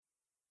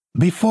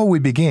Before we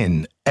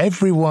begin,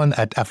 everyone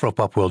at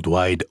Afropop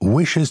Worldwide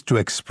wishes to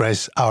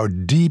express our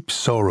deep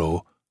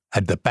sorrow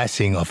at the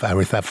passing of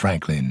Aretha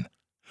Franklin.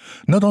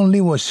 Not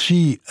only was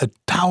she a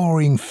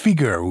towering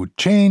figure who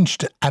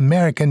changed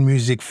American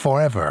music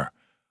forever,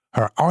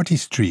 her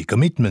artistry,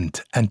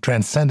 commitment, and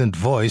transcendent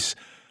voice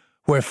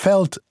were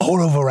felt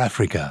all over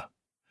Africa.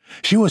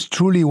 She was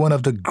truly one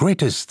of the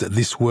greatest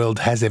this world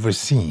has ever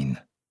seen.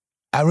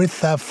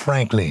 Aretha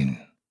Franklin,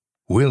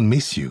 we'll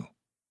miss you,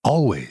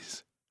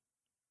 always.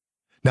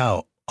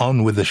 Now,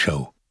 on with the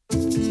show.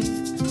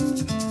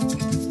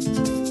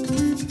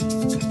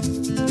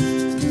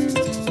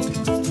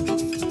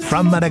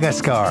 From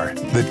Madagascar,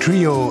 the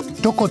trio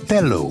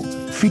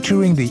Tokotello,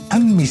 featuring the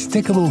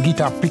unmistakable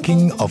guitar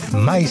picking of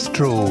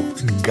Maestro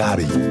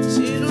Gari.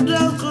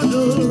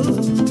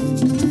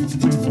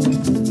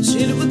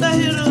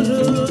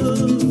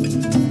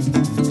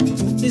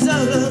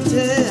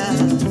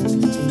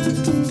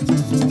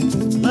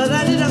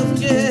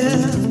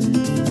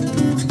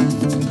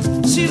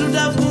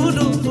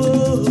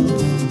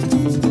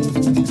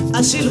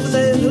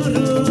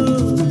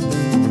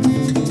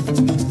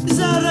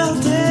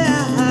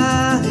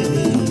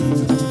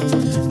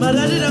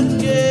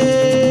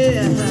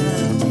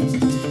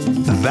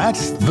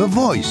 That's the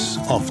voice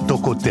of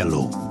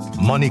Tokotello,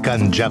 Monica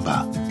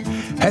Njava.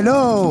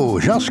 Hello,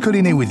 Georges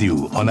Collinet with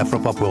you on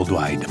Afropop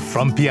Worldwide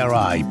from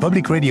PRI,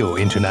 Public Radio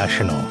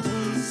International.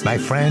 My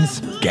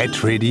friends,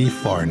 get ready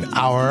for an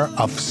hour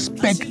of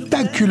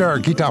spectacular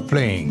guitar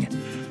playing.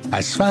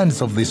 As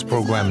fans of this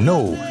program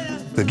know,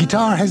 the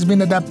guitar has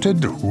been adapted,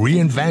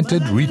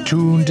 reinvented,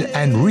 retuned,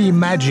 and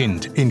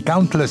reimagined in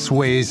countless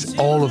ways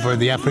all over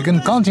the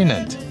African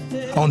continent.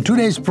 On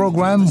today's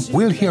program,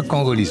 we'll hear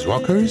Congolese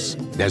rockers,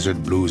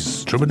 desert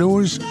blues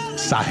troubadours,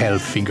 Sahel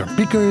finger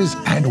pickers,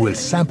 and we'll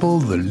sample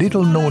the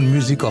little-known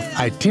music of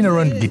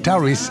itinerant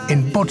guitarists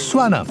in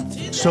Botswana.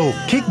 So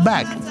kick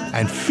back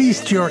and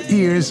feast your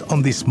ears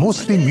on this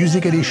mostly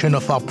music edition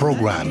of our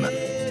program.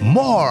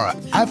 More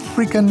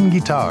African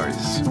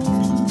guitars.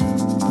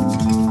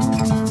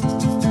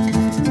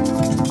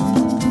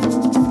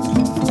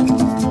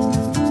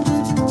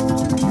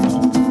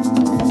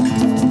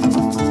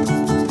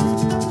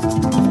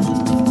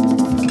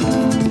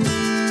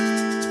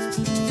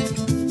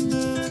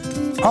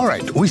 All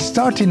right, we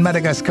start in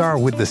Madagascar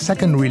with the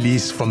second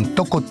release from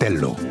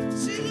Tokotello.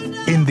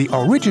 In the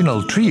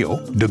original trio,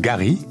 De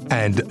Gary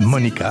and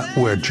Monica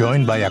were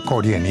joined by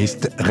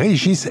accordionist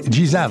Régis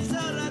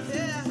Gisave.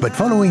 But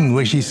following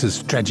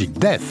Régis' tragic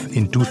death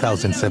in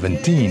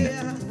 2017,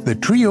 the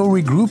trio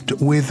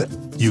regrouped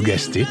with, you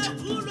guessed it,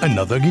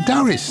 another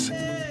guitarist.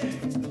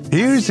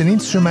 Here's an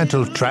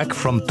instrumental track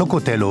from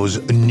Tokotello's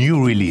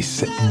new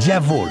release,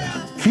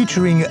 Diavola,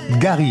 featuring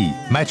Gary,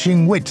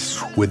 matching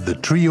wits with the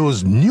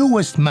trio's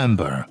newest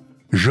member,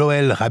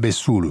 Joël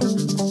Rabessoulou.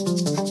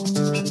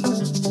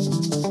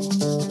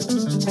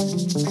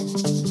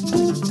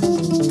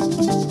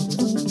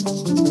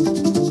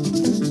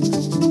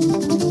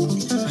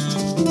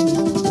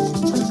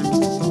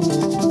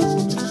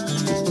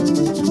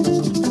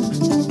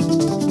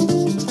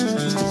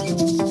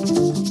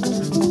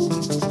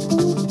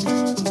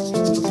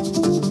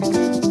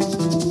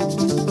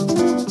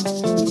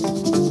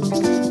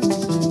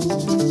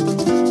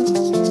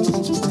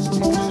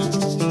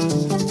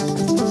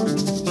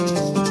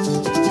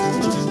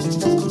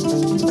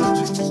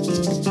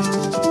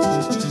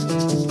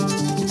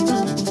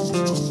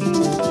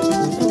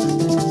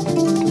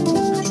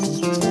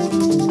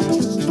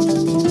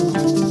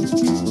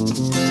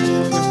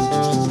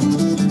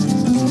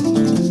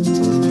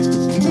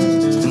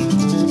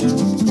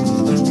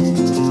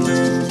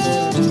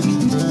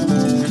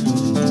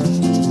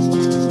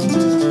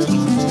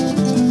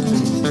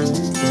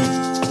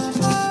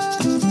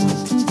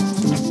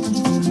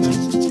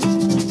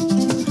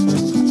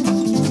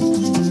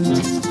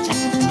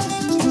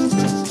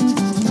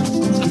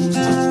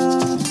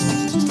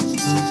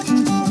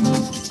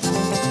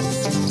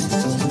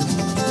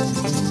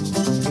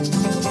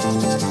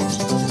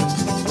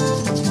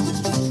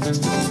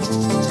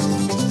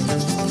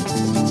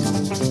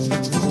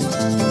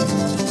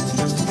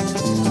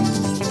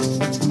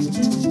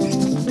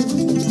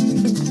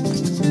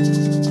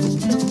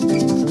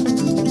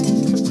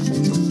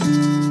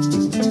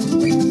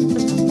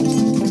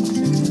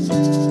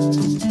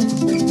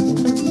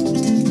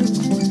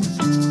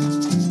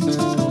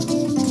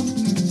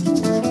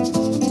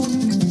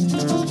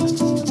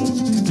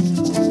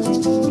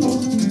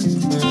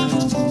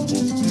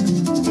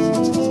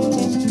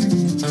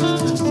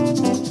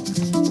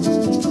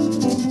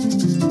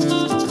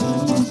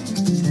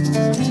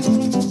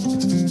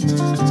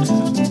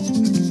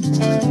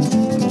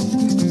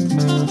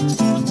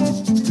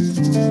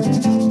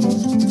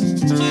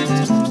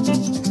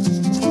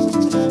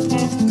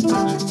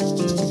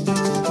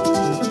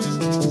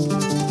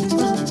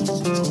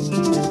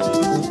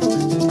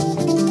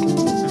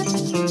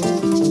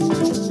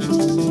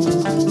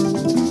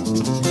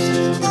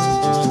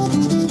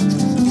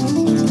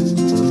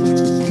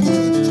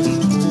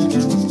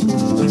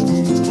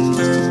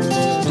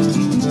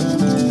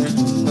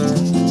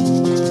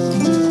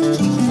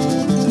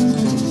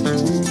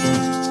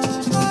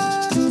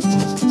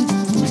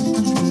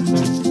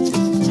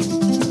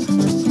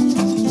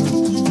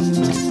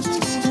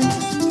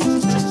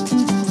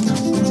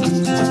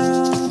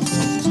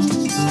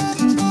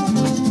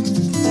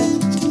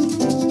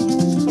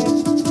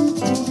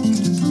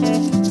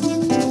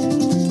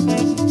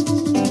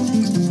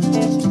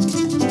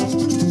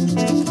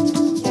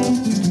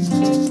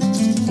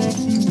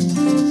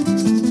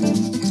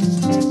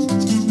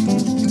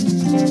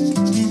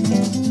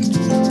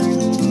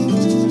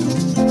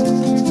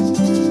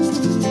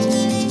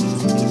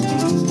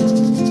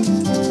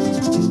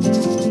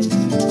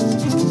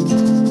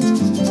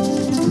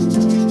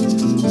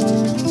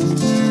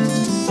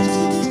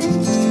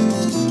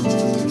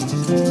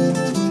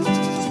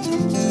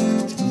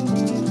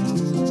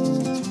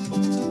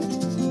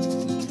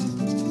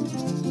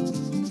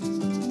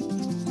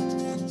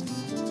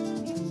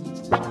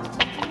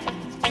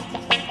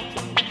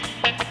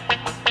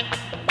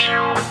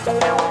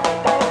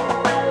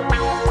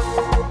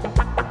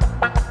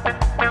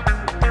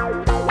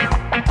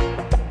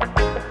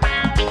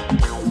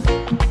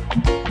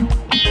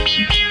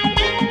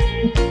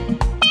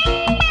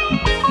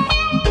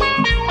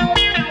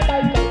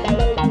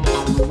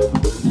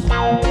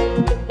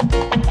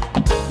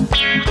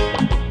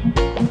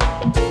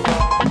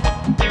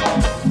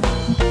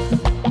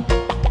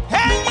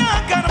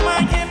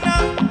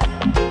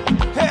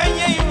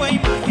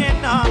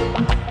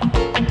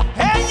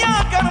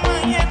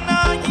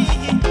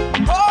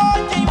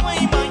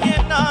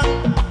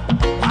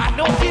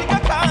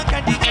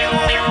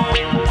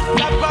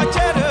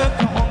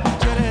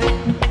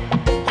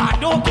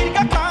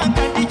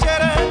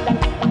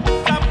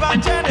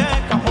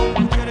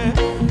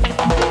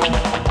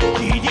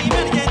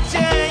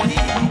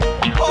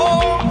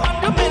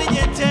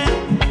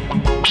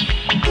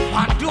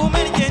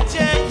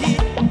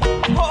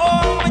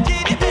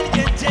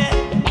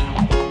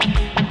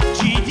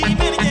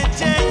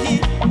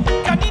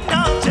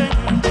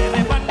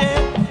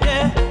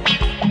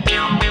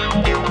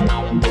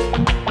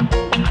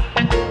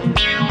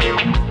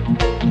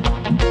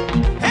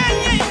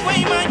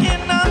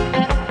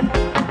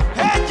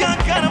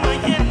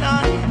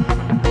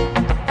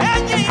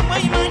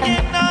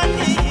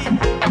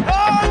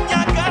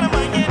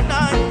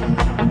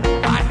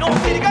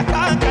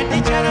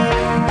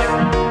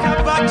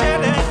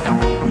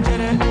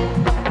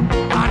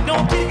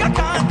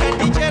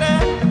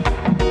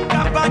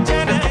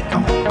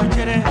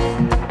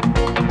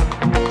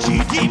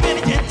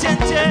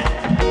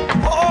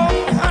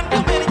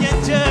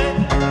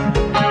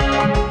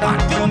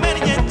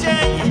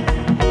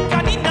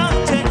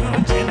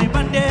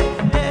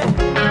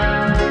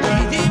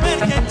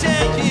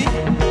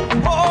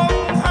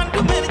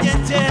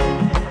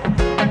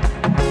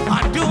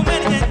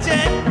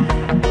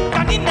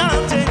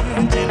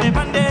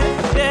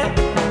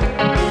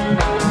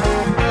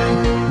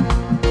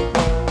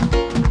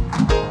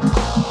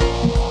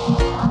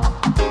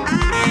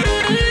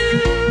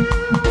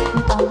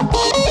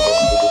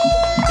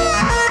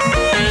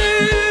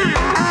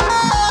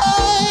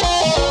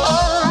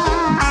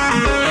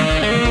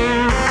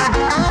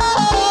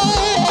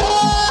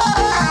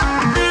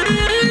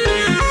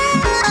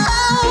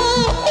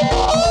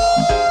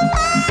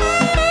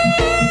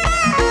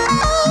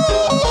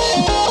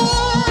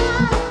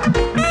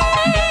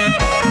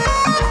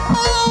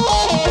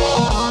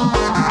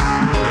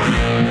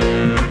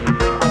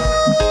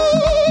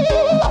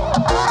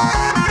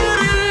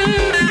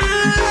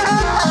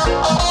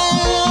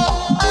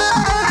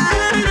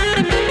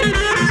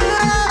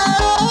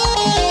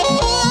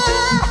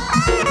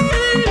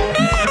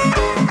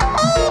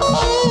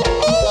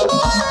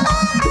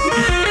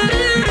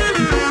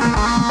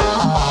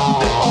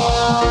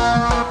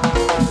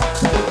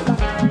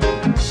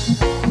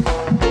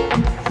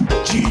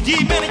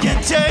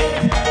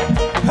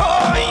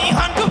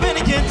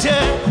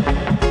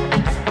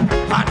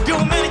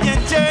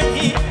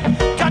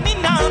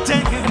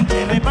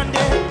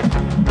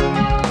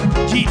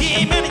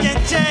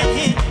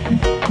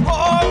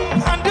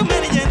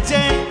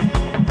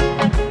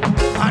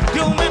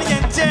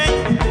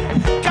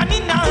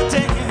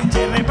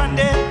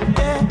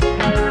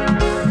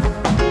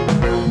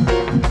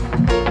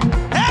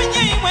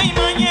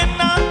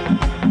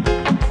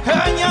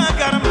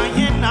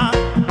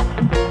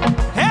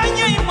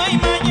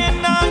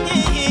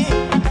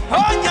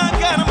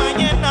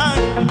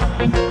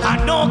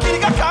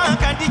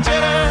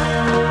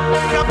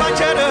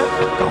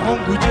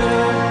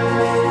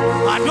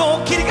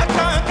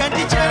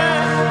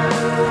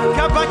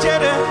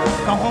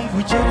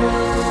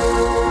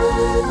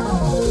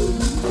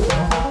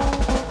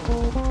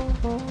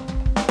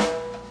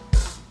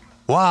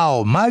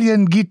 Wow,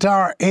 Malian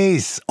guitar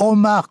ace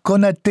Omar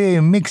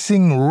Konate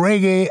mixing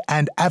reggae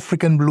and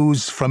African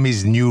blues from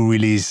his new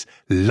release,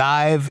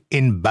 Live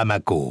in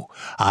Bamako.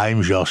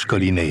 I'm Georges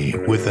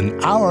Collinet with an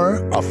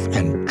hour of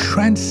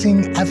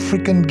entrancing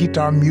African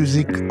guitar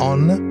music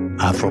on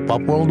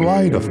Afropop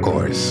Worldwide, of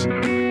course.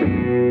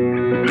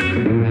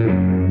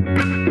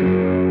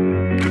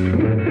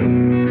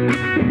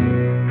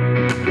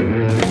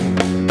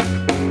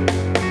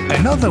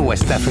 Another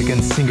West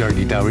African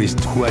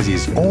singer-guitarist who has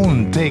his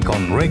own take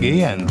on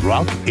reggae and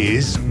rock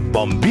is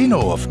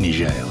Bombino of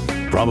Niger,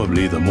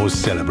 probably the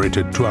most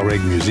celebrated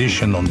Tuareg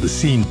musician on the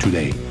scene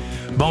today.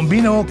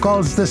 Bombino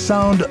calls the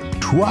sound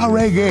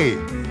Tuareg,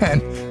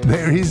 and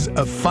there is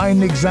a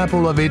fine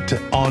example of it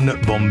on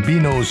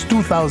Bombino's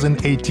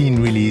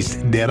 2018 release,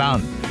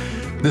 Deran.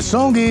 The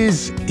song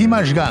is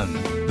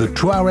Imajgan, the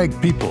Tuareg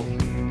people.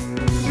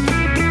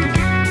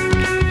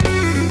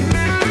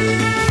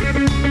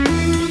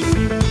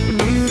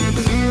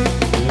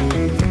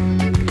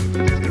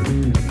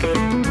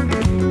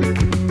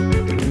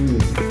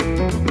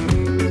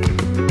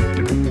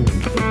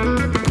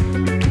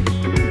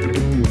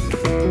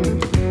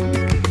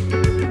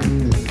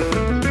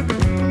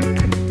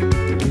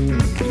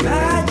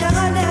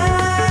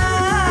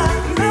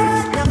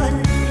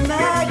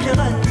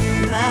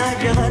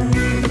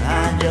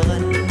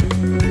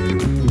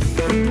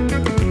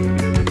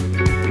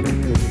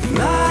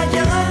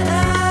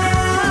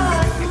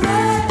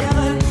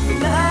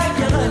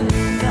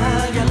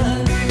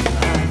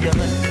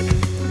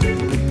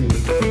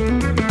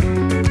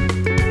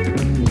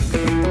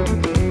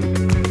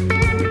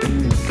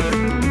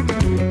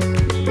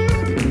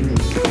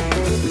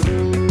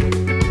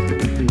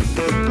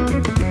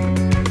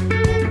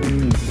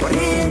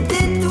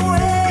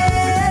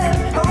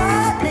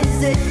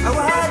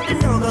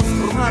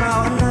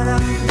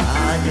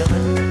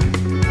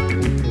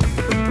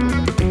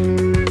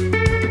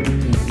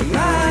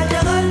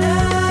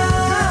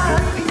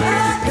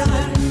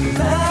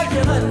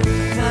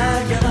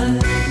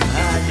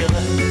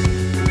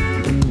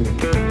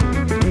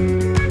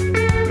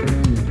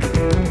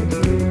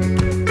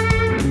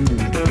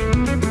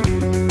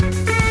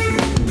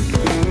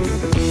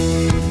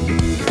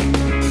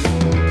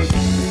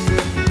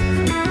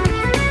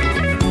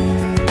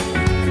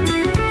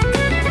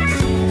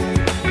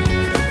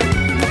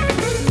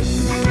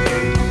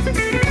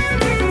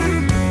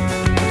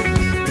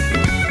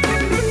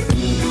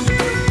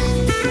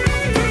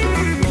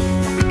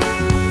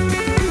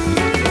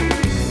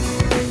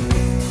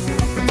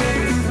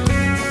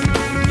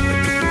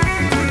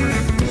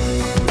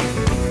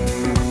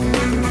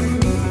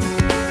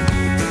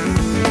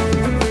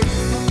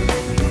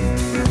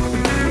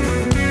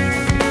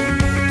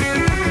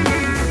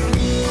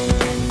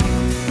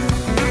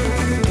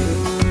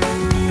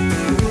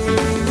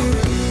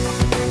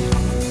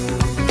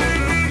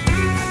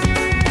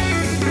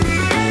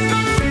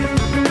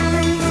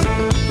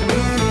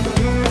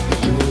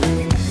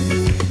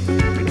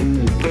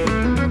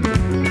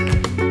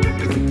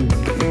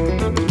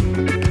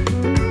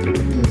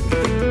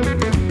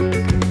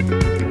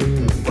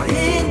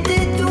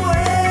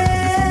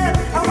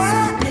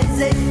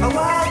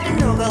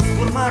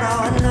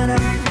 marawanana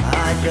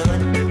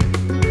ajagan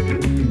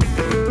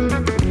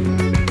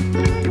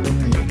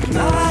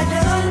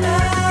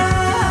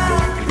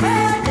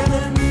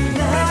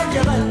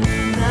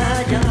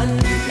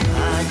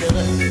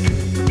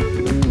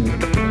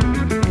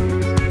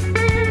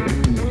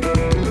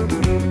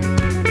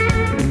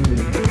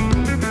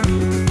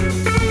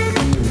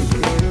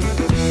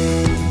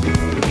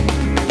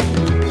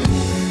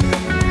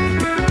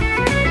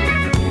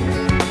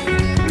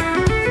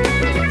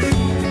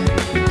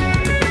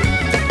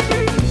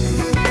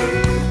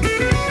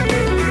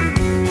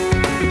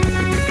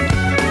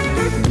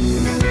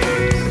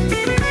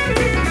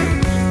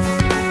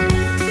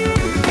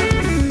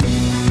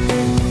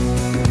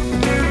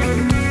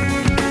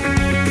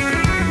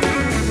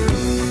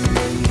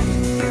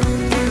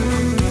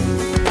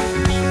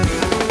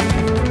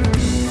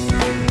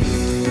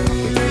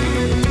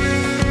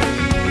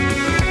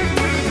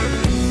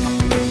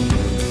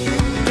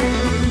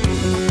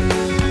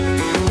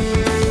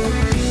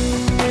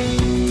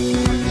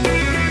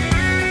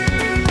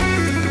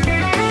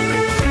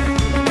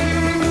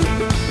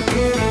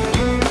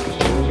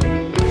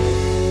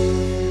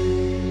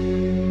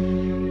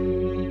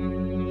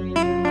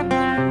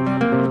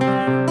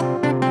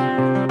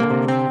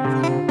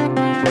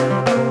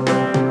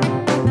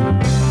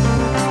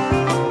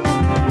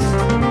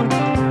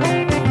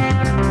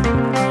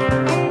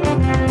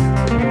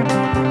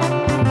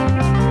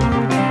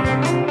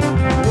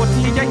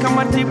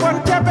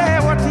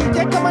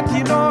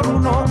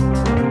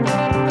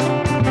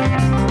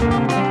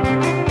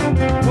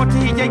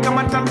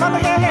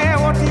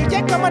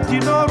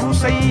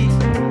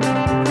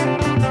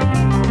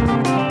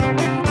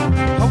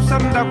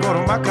Hausanda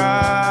gormaka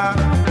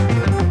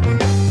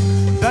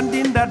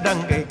Dandinda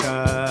dangeka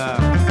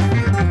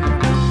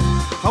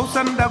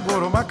Hausanda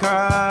gormaka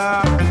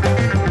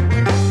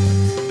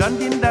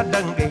Dandinda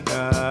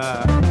dangeka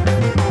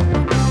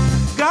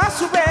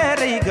Gasu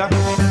bereiga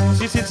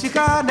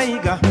Sisika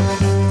neiga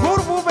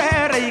Kurbu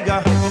bereiga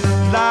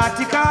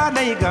Latika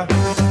neiga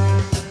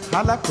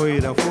Hala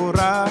koira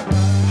fura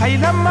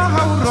Hailama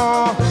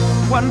hauro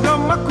Wando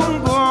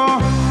makungo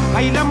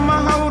Hailama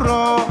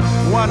hauro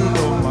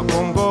Wando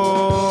makungo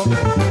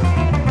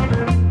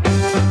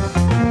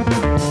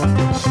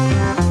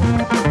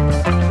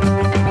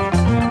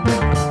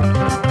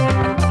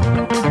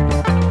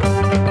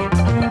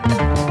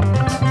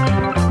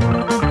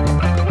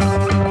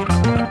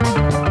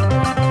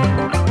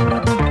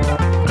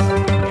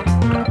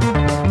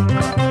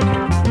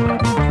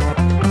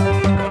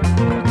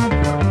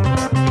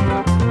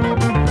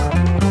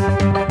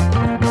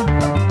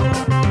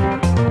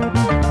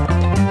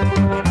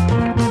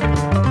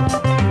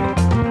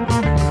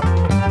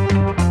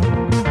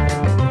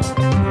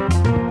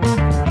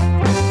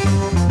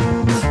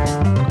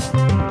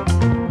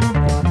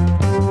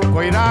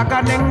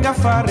Nenga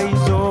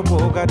farizo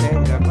boga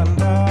nenga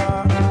kanda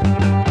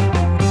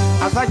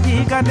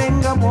Azajiga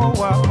nenga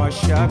mowa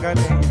mashaga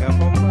nenga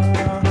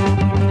bomba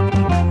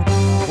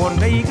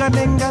Bondaiga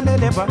nenga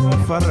leleba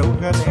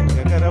faruga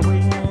nenga garawe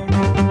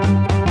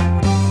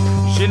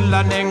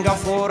Shilla nenga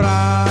fora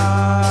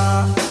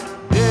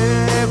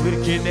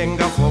Birki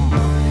nenga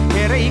fomba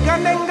Kereiga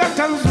nenga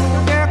tanzu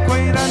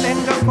koira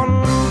nenga kon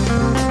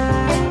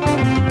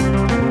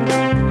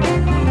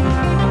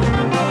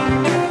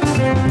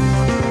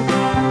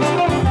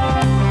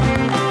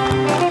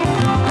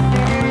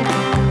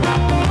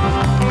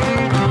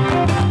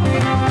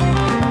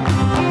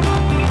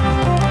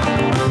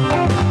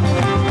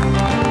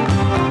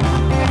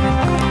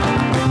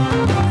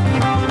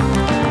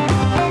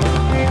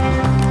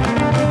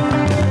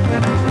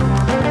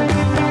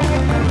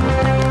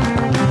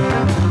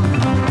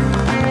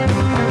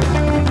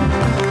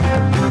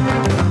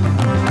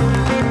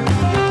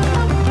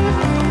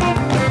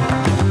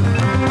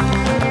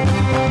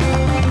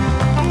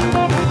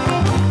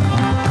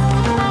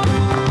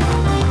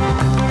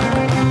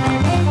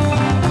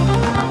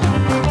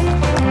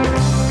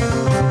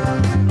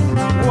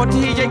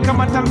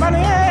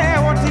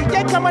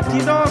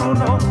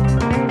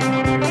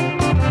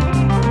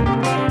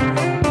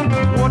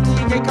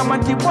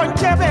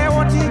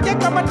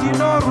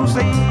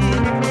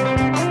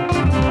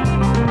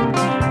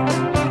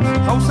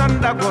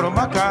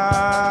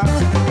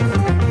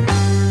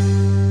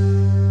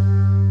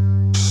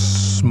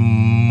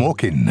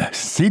Smokin',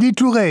 Sidi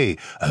Touré,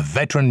 a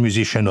veteran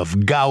musician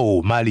of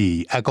Gao,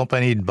 Mali,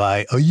 accompanied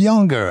by a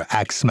younger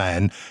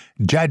axeman,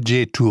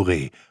 Djadje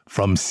Touré,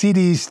 from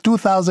Sidi's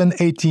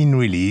 2018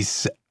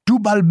 release,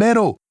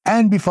 Tubalbero,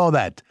 and before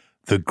that,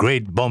 the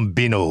great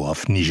Bambino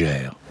of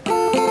Niger.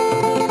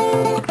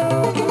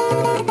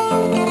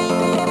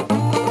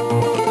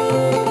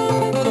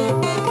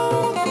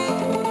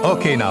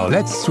 Okay, now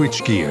let's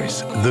switch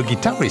gears. The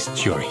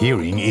guitarist you're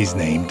hearing is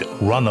named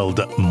Ronald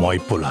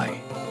Moipolai,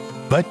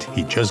 but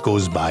he just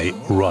goes by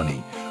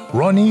Ronnie.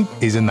 Ronnie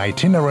is an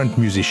itinerant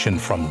musician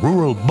from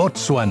rural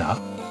Botswana,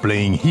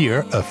 playing here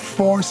a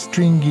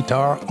 4-string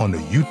guitar on a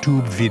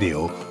YouTube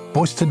video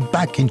posted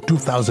back in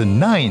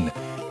 2009.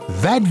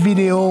 That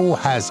video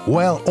has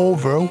well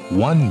over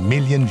 1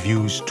 million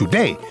views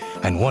today,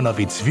 and one of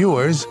its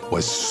viewers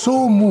was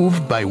so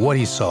moved by what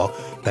he saw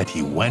that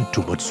he went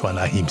to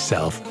Botswana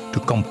himself to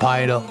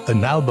compile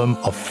an album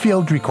of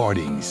field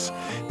recordings.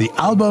 The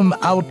album,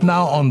 out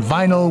now on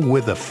vinyl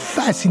with a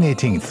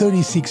fascinating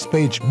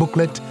 36-page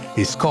booklet,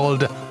 is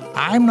called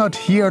I'm Not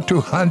Here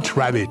to Hunt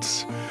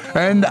Rabbits.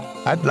 And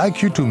I'd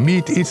like you to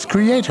meet its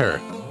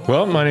creator.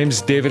 Well, my name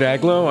is David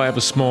Aglow. I have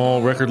a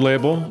small record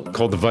label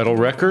called The Vital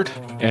Record,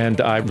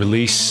 and I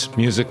release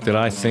music that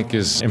I think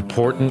is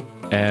important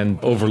and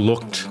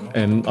overlooked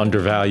and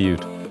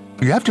undervalued.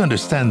 You have to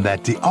understand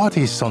that the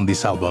artists on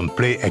this album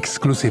play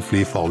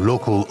exclusively for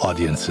local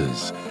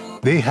audiences.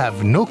 They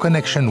have no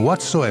connection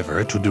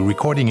whatsoever to the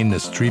recording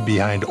industry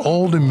behind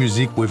all the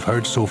music we've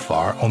heard so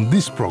far on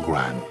this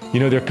program. You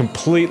know, they're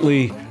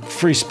completely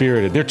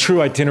free-spirited. They're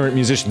true itinerant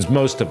musicians,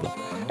 most of them,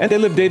 and they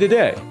live day to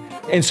day.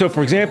 And so,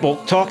 for example,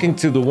 talking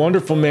to the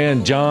wonderful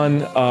man,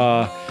 Johan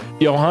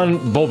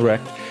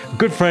Bolbrecht, a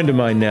good friend of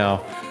mine now,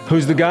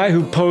 who's the guy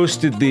who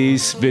posted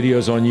these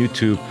videos on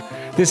YouTube.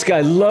 This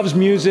guy loves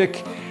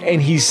music,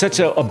 and he's such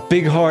a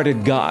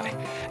big-hearted guy.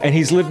 And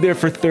he's lived there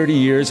for 30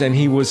 years, and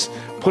he was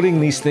putting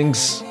these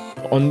things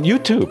on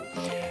YouTube.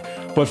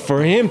 But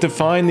for him to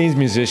find these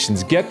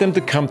musicians, get them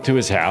to come to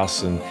his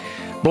house, and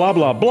blah,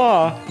 blah,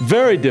 blah,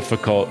 very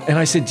difficult. And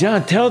I said,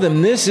 John, tell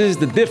them this is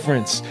the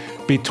difference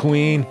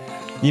between,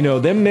 you know,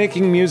 them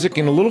making music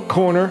in a little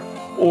corner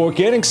or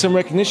getting some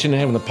recognition and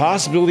having the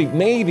possibility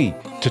maybe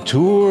to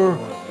tour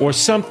or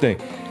something.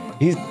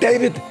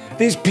 David,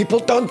 these people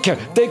don't care.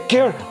 They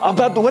care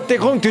about what they're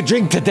going to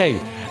drink today.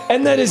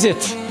 And that is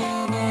it.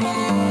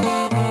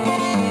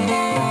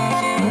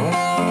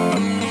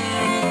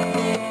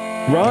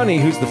 Ronnie,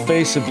 who's the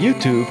face of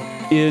YouTube,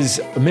 is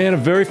a man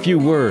of very few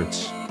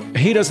words.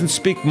 He doesn't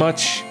speak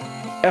much,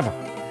 ever.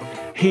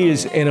 He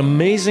is an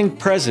amazing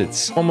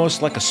presence,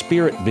 almost like a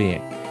spirit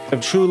being, a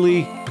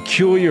truly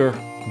peculiar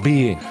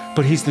being.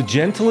 But he's the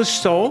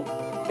gentlest soul.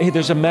 Hey,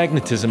 there's a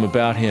magnetism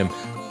about him.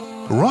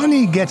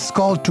 Ronnie gets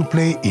called to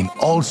play in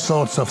all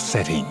sorts of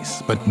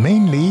settings, but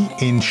mainly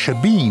in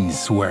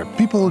shebeens, where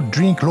people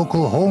drink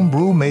local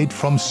homebrew made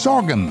from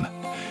sorghum.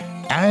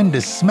 And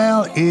the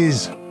smell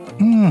is,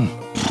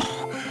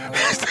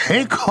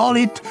 they call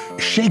it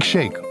shake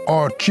shake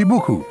or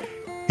chibuku.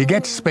 He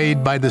gets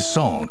paid by the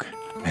song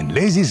and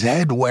lays his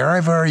head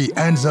wherever he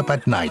ends up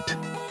at night.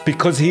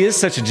 Because he is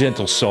such a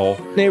gentle soul,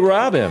 they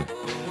rob him.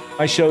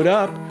 I showed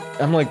up,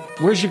 I'm like,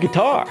 where's your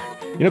guitar?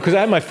 You know, because I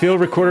had my field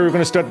recorder, we were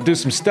going to start to do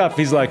some stuff.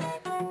 He's like,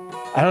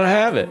 I don't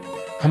have it.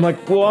 I'm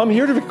like, well, I'm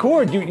here to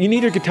record. You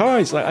need your guitar.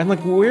 He's like, I'm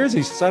like, where is he?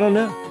 He says, I don't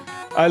know.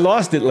 I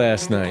lost it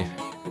last night.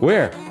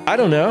 Where? I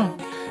don't know.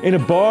 In a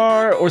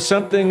bar or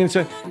something.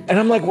 And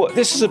I'm like, well,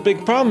 this is a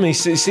big problem. He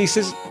says,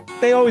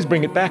 they always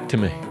bring it back to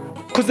me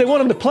because they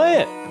want him to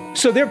play it.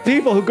 So there are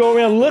people who go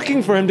around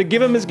looking for him to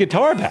give him his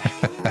guitar back.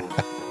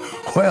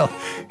 Well,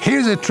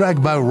 here's a track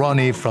by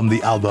Ronnie from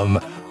the album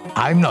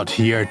I'm Not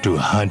Here to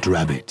Hunt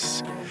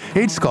Rabbits.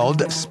 It's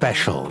called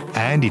Special,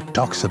 and it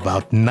talks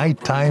about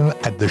nighttime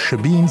at the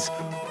shebeens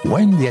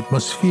when the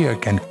atmosphere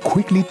can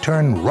quickly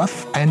turn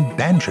rough and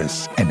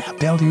dangerous. And I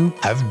tell you,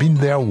 I've been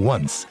there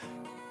once.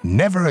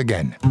 Never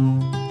again.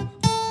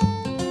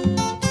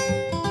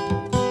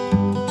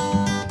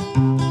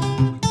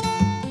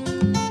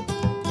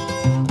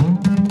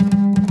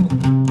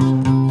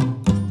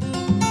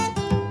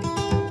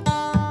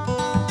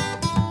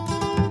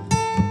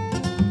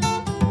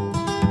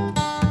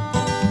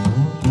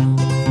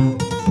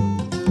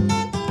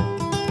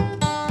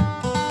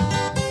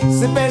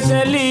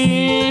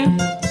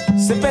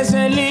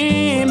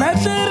 Especially,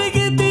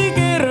 matarigiti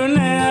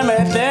kiruna,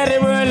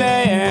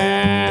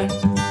 mataribulaya.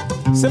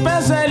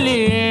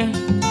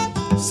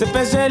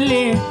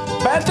 Especially,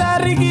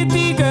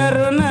 matarigiti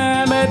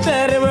kiruna,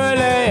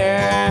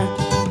 mataribulaya.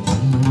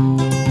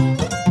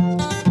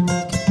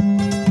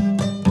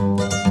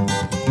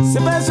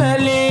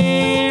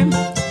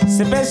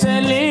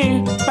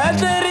 Especially,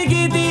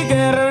 matarigiti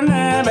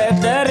kiruna,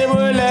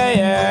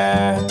 mataribulaya.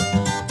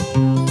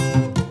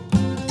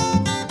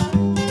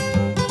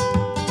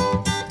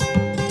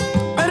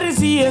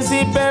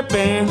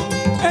 Pepe,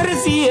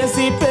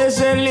 Arisi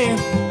Peshali,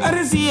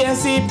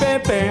 Arisi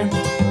Pepe,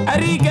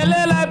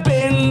 Arigala la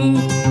pen,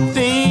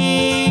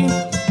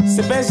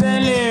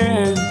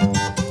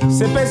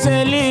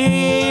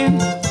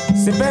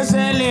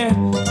 Especially,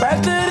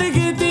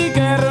 Patarigiti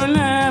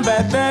Carona,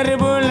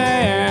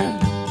 Bataribulaya.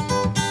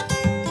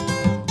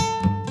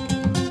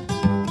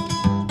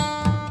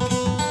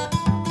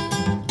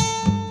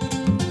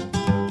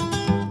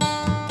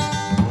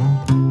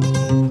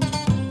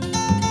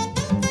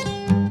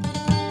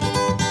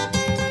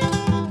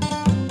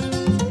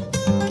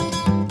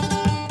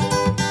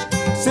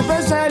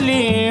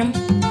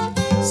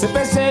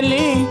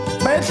 Especially,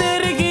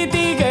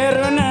 Batarigiti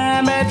Carona,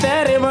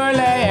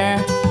 Bataribulaya.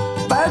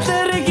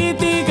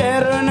 Batarigiti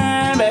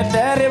Carona,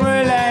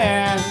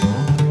 Bataribulaya.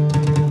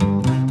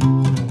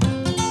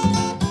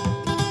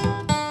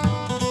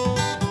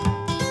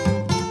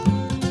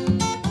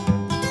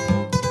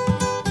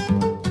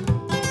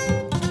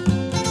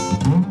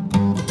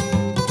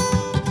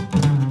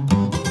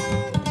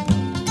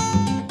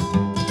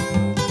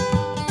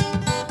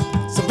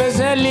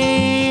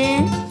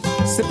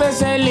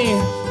 Especially,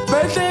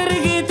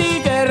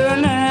 Patarikiti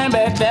Karuna,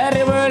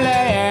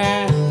 Bataribulaya.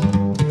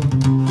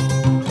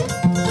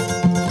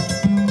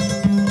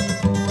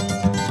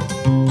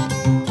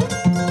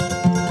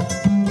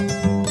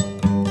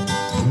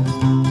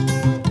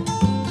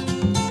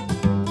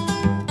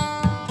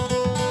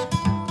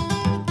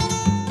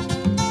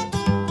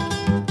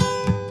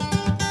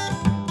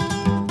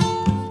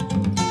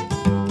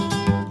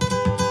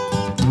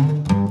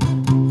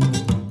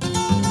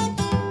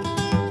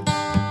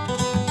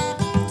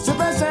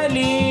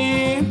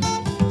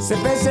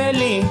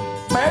 Especially,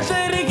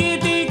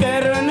 Patarikiti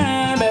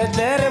Karuna,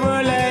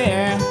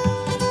 Bataribulaya.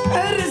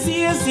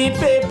 Arisiasi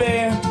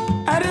Pepe,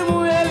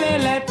 Arabuele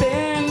La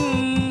Pen.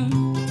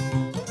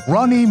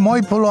 Ronnie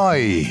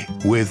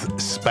Moipoloi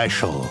with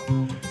Special.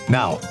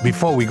 Now,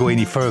 before we go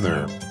any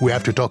further, we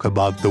have to talk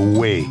about the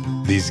way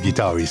this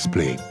guitar is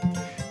played,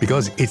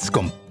 because it's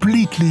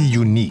completely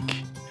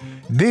unique.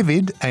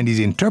 David and his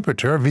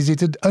interpreter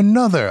visited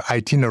another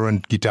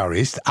itinerant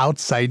guitarist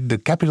outside the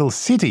capital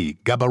city,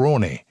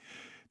 Gaborone.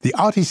 The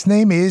artist's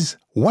name is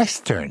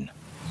Western.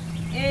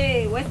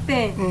 Hey,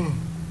 Western.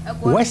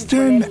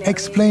 Western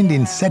explained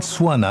in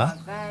Setswana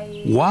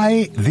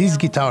why these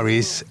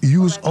guitarists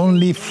use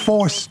only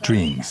 4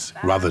 strings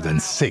rather than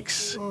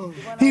 6.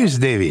 Here's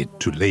David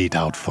to lay it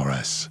out for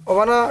us.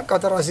 Ovana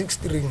katara 6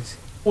 strings.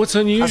 What's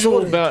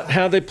unusual about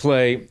how they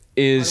play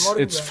is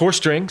it's 4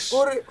 strings.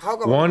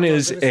 One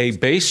is a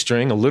bass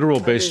string, a literal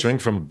bass string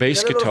from a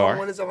bass guitar.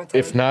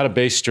 If not a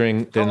bass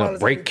string, then a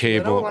break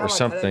cable or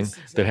something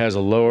that has a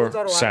lower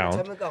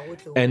sound.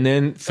 And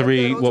then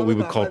 3 what we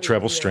would call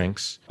treble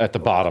strings at the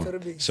bottom.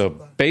 So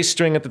bass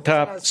string at the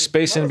top,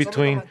 space in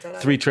between,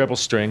 3 treble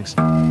strings.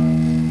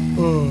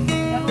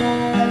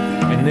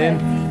 And then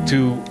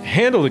to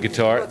handle the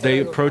guitar, they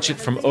approach it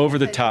from over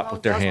the top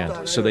with their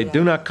hand. So they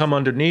do not come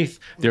underneath.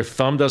 Their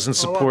thumb doesn't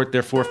support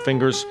their 4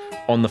 fingers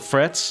on the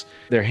frets.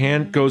 Their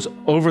hand goes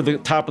over the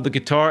top of the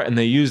guitar, and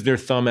they use their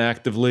thumb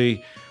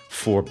actively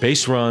for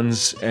bass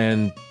runs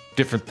and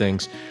different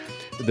things.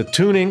 The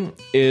tuning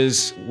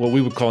is what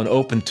we would call an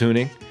open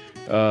tuning,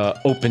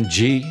 open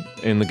G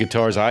in the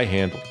guitars I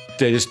handle.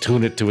 They just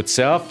tune it to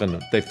itself,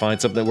 and they find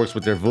something that works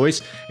with their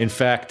voice. In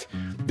fact,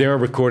 there are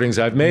recordings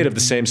I've made of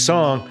the same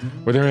song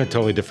where they're in a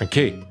totally different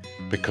key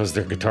because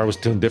their guitar was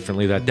tuned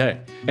differently that day.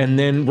 And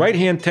then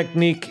right-hand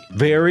technique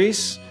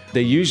varies.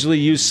 They usually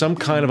use some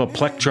kind of a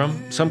plectrum,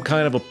 some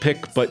kind of a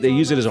pick, but they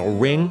use it as a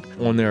ring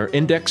on their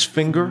index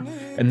finger,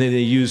 and then they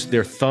use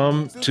their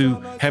thumb to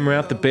hammer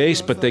out the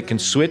bass, but they can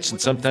switch, and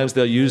sometimes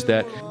they'll use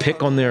that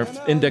pick on their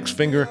index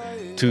finger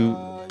to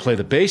play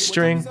the bass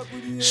string.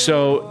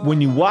 So when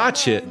you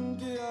watch it,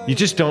 you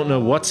just don't know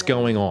what's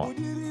going on.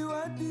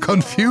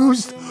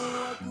 Confused?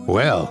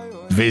 Well,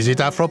 visit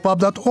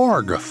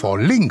afropop.org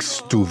for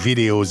links to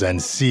videos and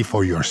see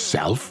for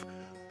yourself,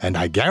 and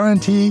I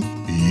guarantee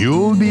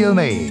you'll be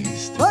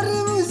amazed.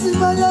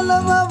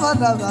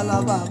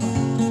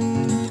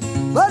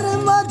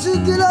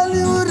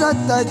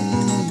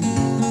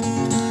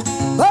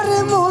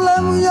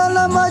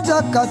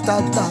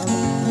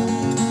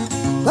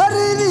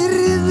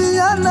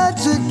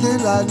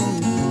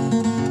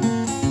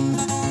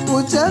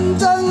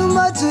 Uchentang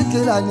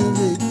machikilani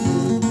veki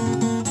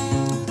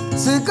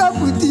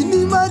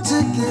Sikaputini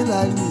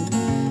machikilani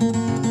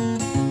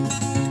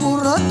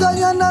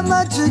Uratanyana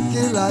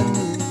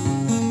machikilani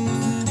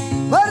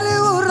Bari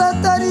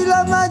uratari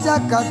la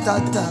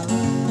majakatata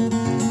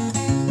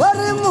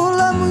Bari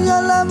mula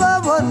munyala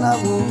mabona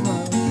buma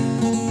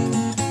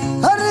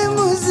Bari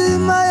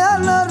muzima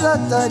yana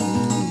ratari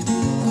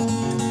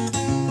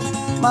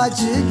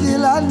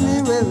Machikilani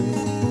wewe.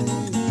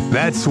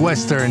 That's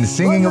Western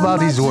singing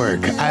about his work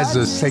as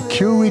a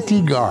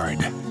security guard.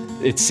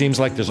 It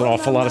seems like there's an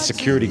awful lot of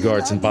security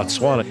guards in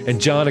Botswana.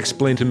 And John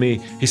explained to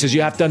me, he says,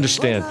 you have to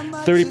understand,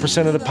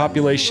 30% of the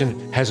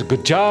population has a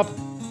good job,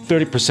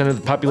 30% of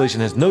the population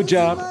has no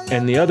job,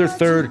 and the other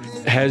third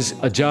has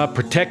a job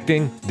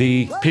protecting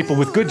the people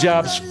with good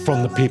jobs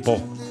from the people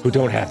who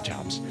don't have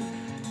jobs.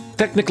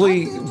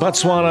 Technically,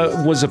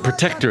 Botswana was a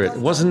protectorate. It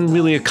wasn't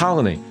really a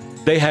colony.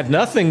 They had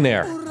nothing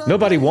there.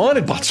 Nobody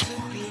wanted Botswana.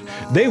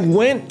 They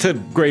went to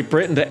Great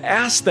Britain to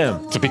ask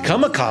them to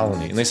become a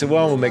colony. And they said,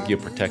 well, we'll make you a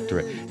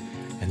protectorate.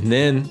 And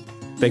then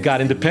they got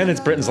independence.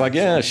 Britain's like,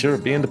 yeah, sure,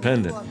 be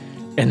independent.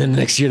 And then the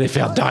next year they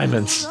found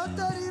diamonds.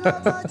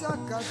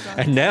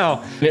 And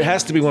now it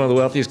has to be one of the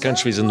wealthiest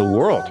countries in the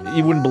world.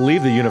 You wouldn't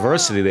believe the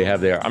university they have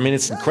there. I mean,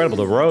 it's incredible.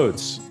 The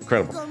roads,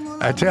 incredible.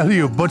 I tell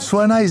you,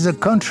 Botswana is a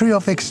country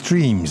of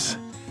extremes.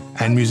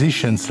 And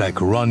musicians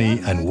like Ronnie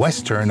and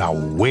Western are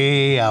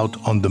way out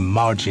on the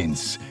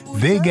margins.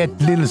 They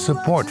get little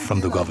support from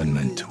the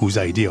government, whose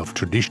idea of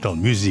traditional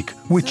music,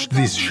 which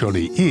this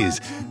surely is,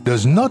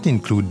 does not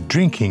include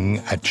drinking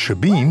at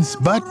shebeens,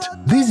 but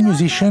these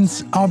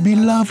musicians are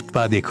beloved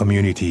by their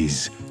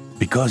communities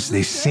because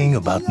they sing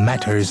about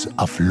matters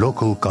of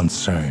local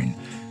concern.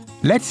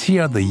 Let's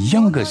hear the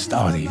youngest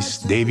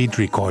artist David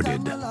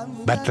recorded,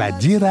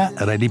 Batladira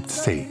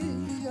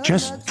Rediptse,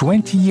 just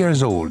 20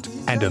 years old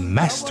and a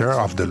master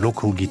of the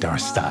local guitar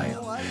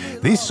style.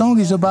 This song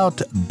is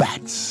about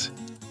bats.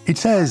 It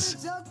says,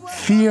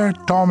 "Fear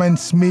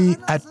torments me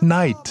at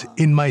night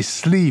in my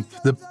sleep.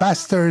 The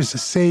pastors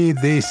say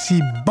they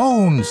see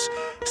bones.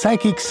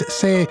 Psychics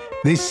say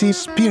they see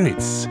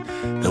spirits.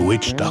 The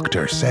witch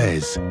doctor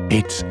says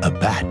it's a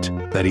bat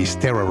that is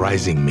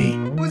terrorizing me."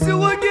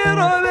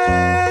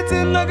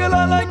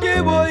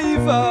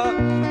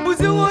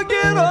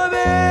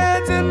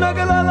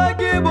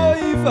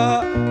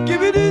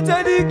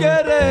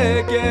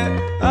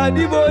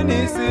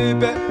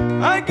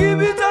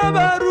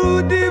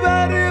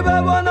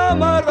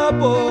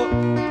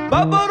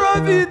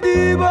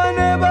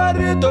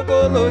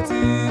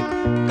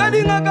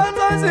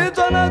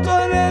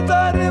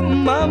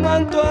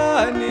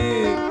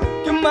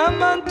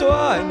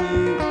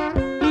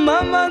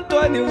 Mama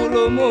Antoine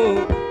Ulomo,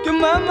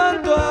 Mama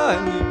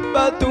Antoine,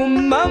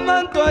 Batum Mama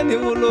Antoine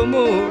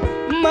Ulomo,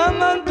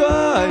 Mama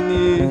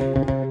Antoine.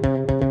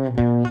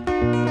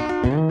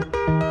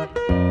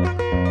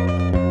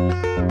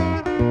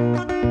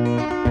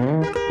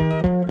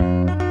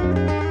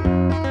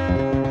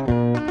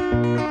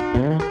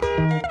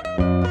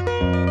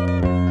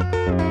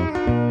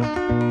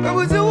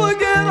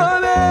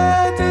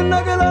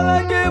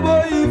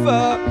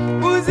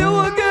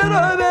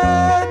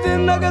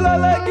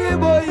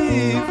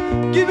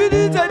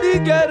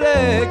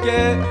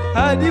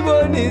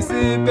 Adiboni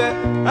sipe,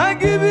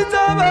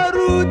 agibita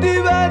baruti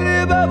bari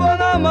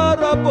babona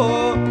marapo,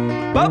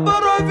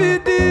 baboro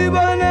viti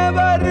bane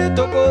bari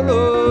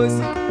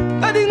tokolosi.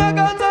 Kadinga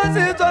kanza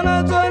se tona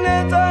tone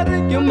tari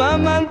ki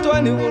Mama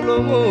Antoine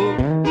Ulomo,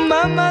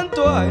 Mama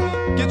Antoine,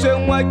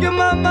 kichengwa ki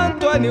Mama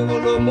Antoine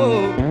Ulomo,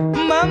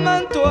 Mama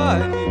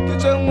Antoine,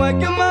 kichengwa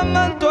ki Mama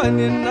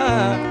Antoine na,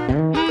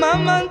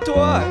 Mama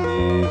Antoine,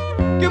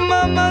 ki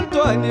Mama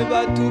Antoine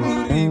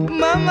batururi,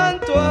 Mama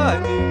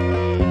Antoine.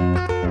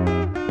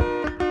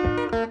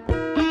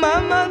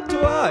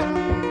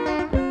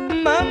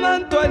 Mama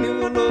Antoine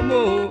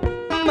Ulomo,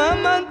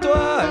 Mama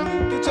Antoine,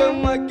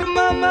 kichengwa ki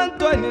Mama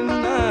Antoine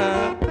na,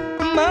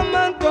 Mama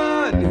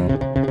Antoine,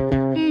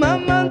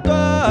 Mama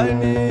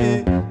Antoine,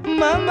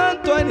 Mama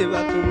Antoine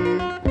batum,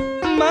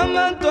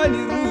 Mama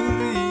Antoine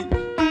ruri,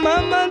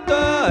 Mama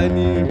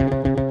Antoine.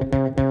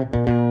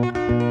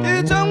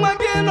 Kichengwa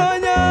ki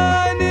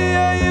nonyani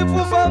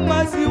ifufa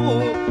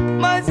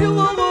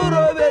masiwo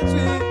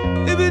robetwi,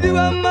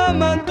 ibidiwa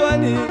Mama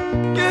Antoine.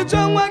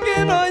 Kichongwa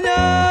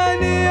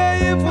kinonyani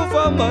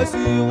ifufa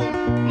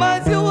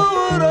masiwo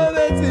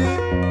robeti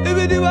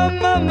ibidiwa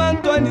Mama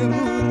Antoine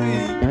ruri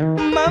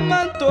Mama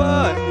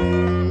Antoine.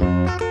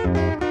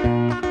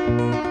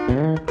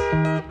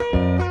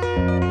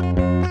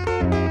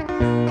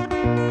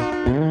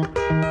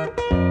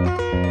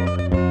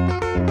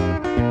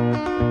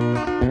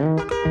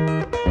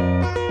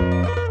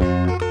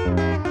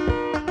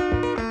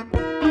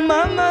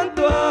 Mama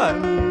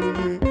Antoine,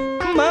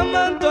 Mama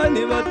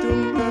Antoine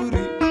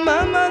batumburi,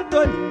 Mama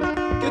Antoine,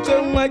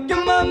 kichengwa ki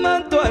Mama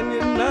Antoine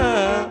na,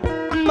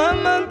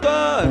 Mama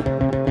Antoine,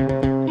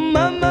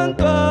 Mama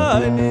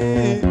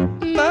Antoine,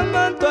 Mama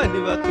Antoine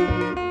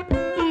batumburi,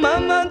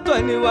 Mama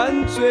Antoine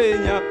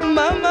wanchwenya,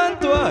 Mama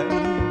Antoine,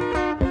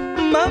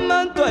 Mama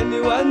Antoine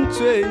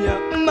wanchwenya,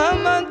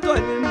 Mama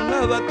Antoine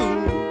na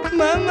batumburi,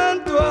 Mama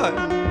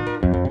Antoine.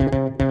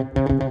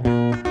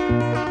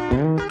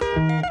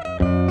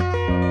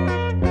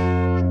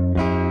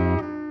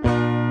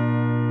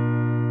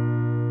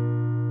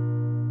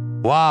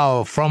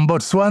 Wow, from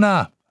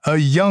Botswana, a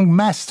young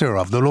master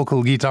of the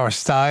local guitar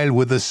style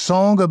with a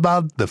song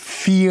about the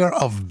fear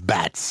of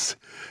bats.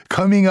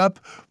 Coming up,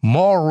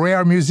 more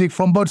rare music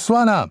from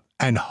Botswana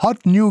and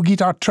hot new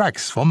guitar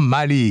tracks from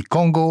Mali,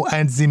 Congo,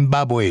 and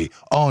Zimbabwe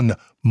on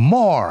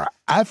More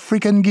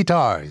African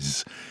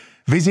Guitars.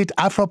 Visit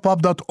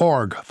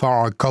afropop.org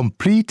for a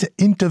complete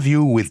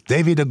interview with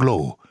David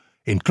Aglow,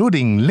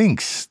 including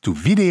links to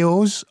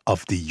videos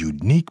of the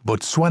unique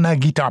Botswana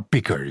guitar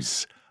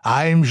pickers.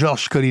 I'm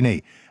Georges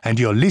Collinet, and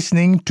you're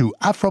listening to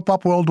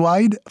Afropop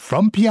Worldwide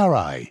from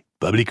PRI,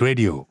 Public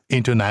Radio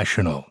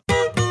International.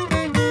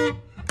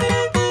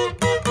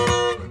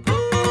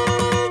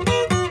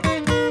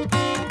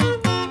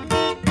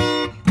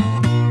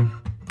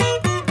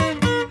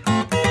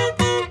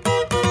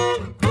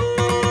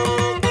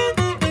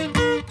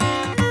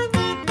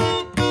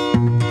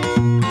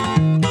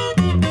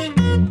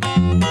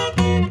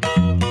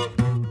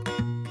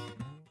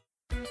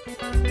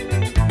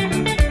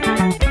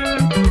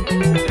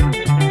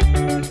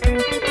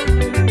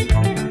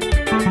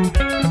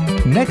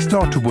 Next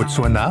door to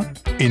Botswana,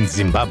 in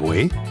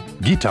Zimbabwe,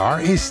 guitar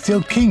is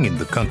still king in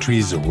the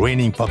country's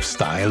reigning pop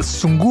style,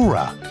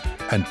 Sungura.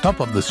 And top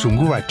of the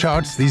Sungura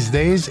charts these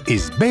days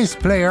is bass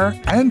player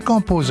and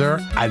composer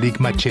Alec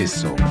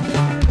Macheso.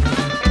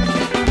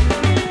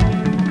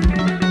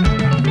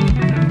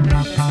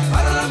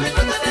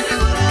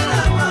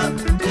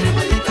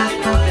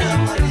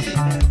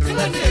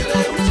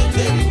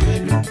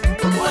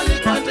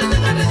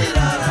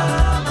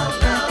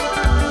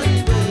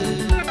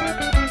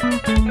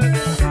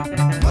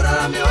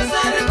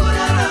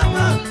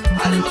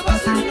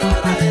 Mama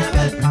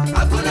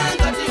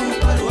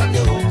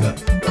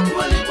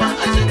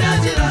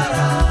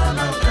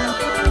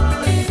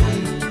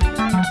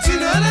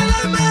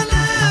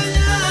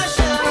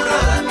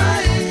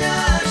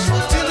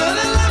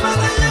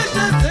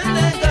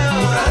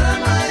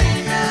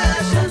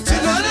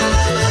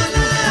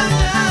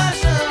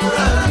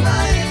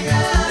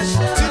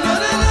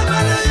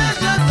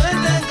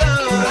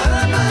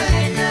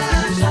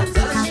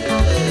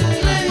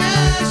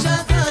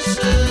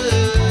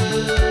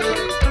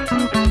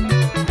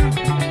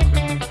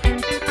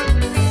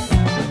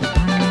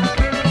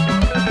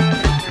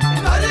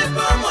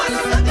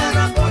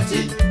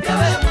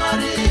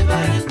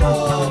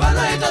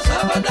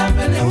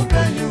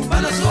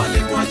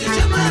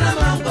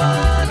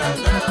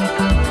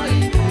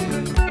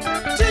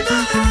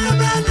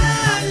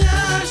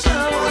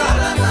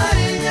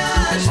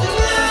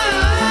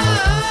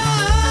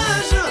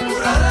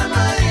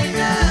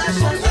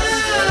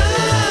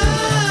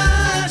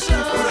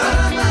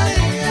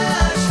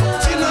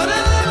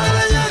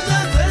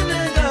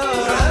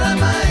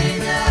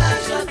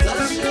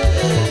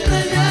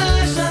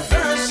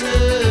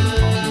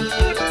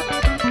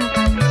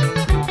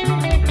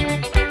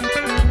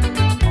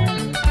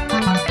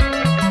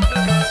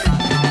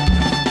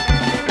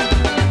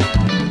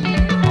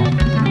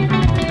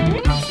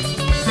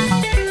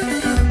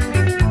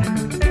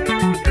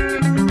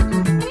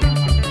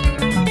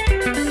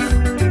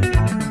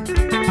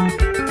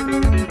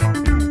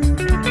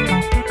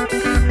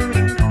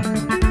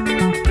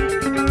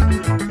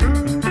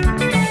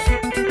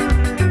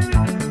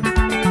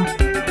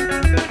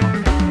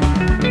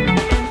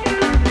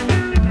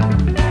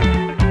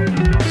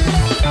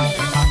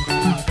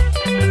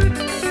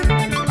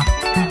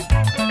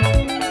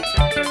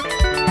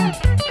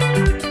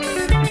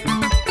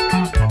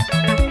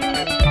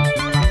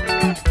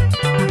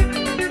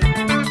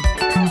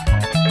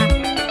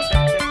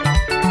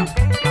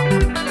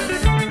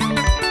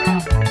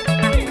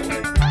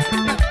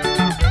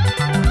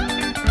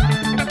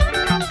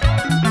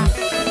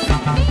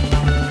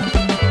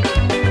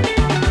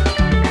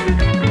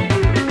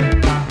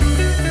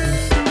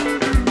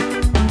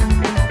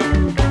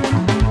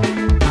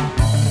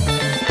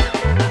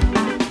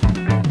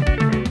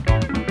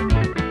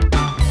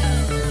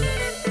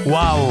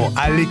Wow,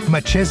 Alec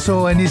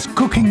Macheso and his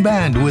cooking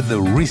band with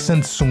the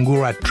recent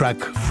Sungura track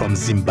from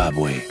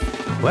Zimbabwe.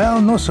 Well,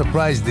 no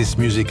surprise this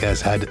music has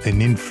had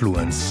an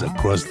influence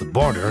across the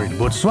border in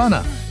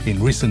Botswana.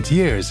 In recent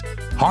years,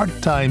 hard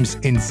times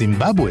in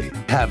Zimbabwe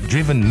have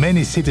driven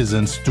many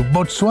citizens to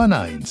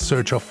Botswana in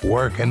search of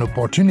work and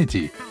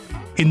opportunity.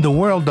 In the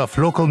world of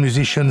local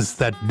musicians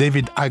that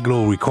David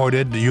Aglo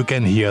recorded, you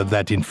can hear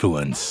that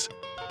influence.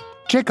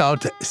 Check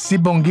out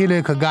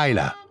Sibongile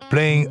Kagaila,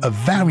 playing a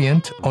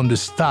variant on the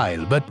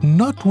style, but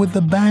not with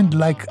a band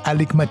like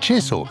Alec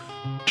Macheso,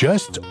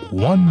 just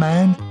one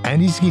man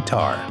and his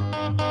guitar.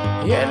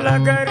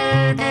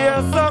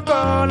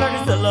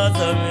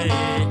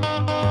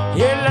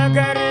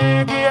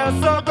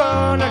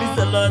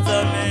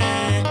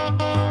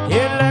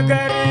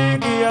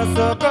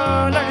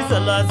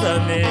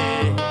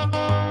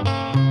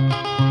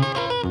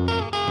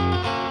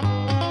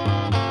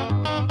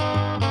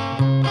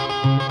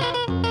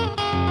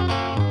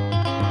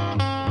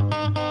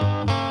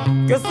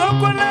 Que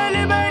sokona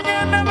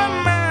libanya na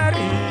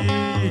mamari,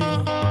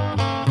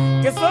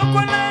 que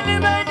sokona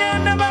libanya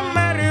na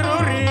mamari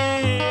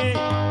ruri,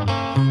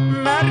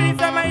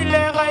 Marisa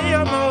mailera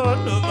yomo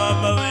no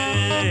mama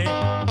we,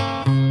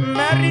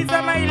 Marisa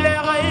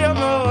mailera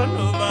yomo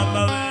no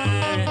mama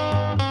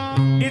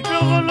we,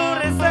 itugulu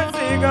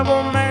resasi gabo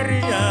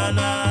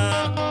Mariana,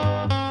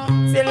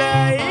 c'est la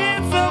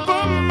isoko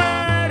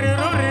mari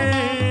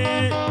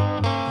ruri,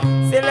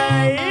 c'est la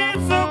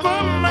isoko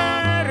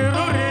mari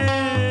ruri.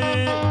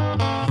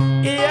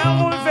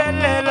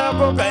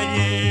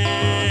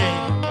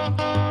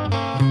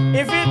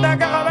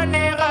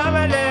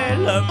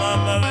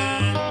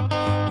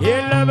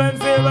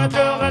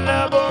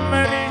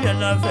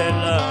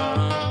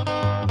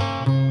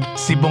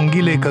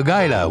 Sibongile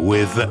Kagaila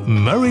with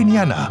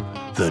Marinyana,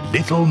 the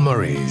Little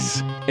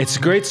Murrays. It's a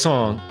great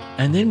song,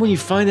 and then when you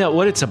find out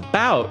what it's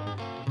about,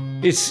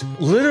 it's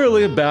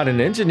literally about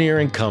an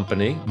engineering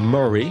company,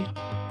 Murray,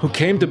 who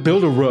came to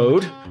build a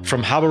road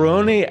from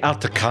Gaborone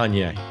out to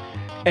Kanye.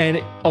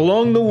 And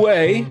along the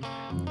way,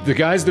 the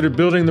guys that are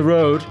building the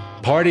road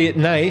party at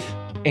night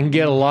and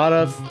get a lot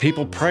of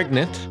people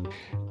pregnant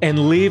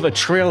and leave a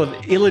trail of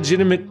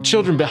illegitimate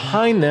children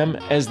behind them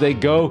as they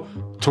go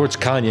towards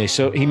Kanye.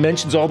 So he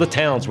mentions all the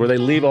towns where they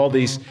leave all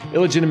these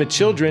illegitimate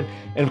children,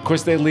 and of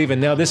course they leave, and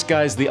now this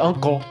guy's the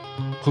uncle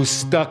who's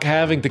stuck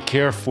having to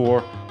care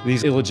for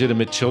these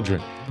illegitimate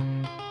children.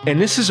 And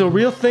this is a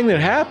real thing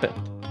that happened.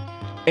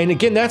 And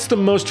again, that's the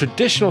most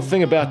traditional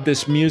thing about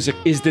this music,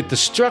 is that the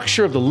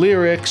structure of the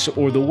lyrics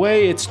or the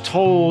way it's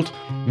told,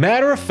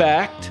 matter of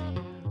fact,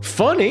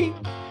 funny,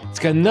 it's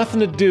got nothing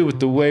to do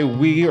with the way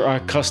we are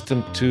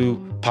accustomed to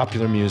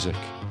popular music.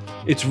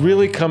 It's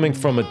really coming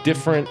from a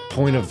different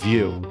point of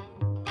view.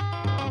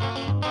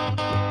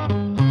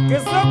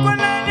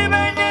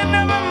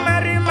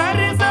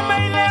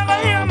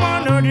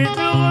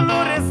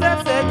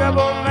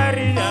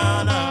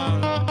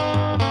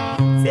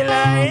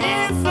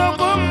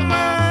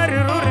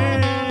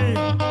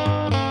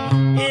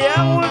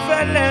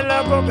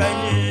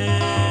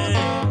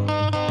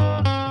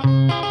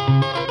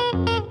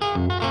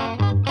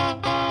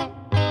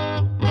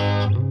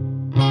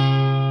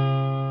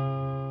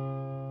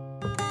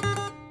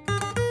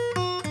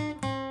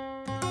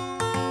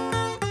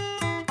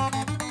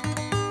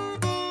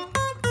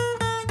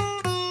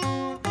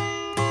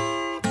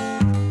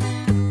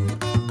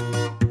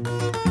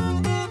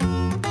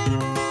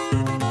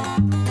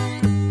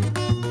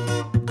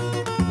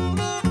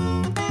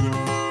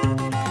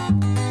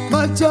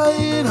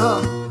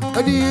 Machaina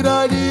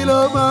Badira di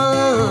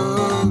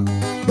loma,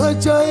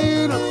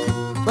 Bachaina,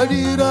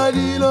 Badira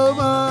di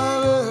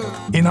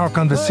loma. In our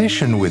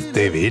conversation with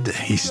David,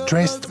 he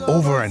stressed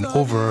over and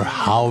over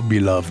how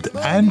beloved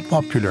and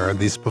popular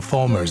these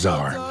performers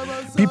are.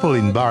 People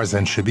in bars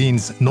and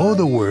shebeens know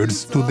the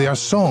words to their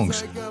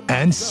songs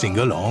and sing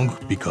along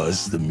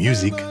because the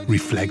music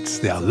reflects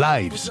their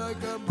lives.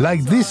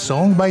 Like this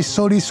song by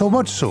Soli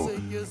Sobotso,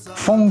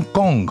 Fong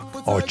Kong,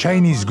 or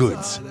Chinese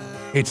Goods.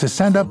 It's a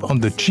stand-up on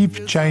the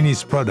cheap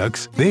Chinese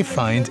products they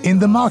find in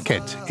the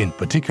market, in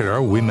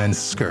particular women's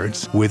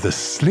skirts with a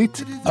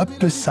slit up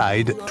the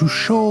side to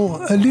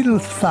show a little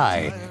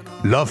thigh,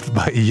 loved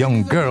by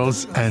young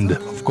girls and,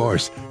 of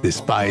course,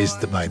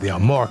 despised by their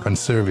more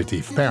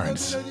conservative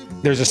parents.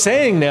 There's a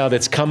saying now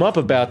that's come up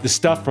about the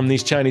stuff from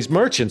these Chinese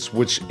merchants,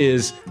 which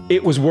is,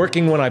 it was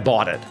working when I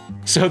bought it.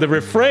 So the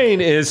refrain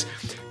is,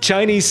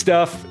 Chinese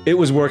stuff, it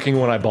was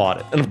working when I bought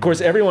it. And of course,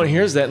 everyone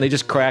hears that and they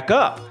just crack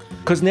up.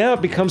 Because now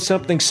it becomes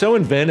something so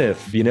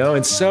inventive,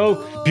 and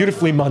so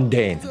beautifully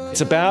mundane. It's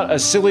about a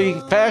silly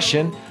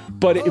fashion,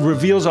 but it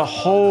reveals a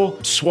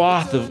whole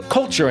swath of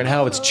culture and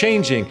how it's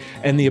changing,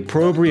 and the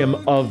opprobrium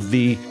of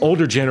the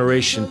older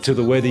generation to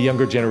the way the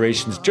younger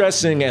generation's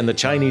dressing, and the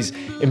Chinese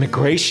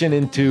immigration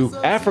into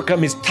Africa. I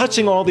mean, it's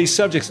touching all these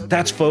subjects.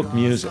 That's folk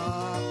music.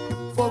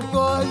 For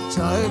God,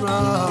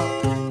 China,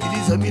 it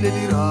is a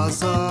military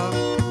rasa.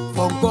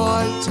 For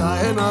God,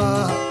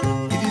 China,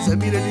 it is a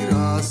military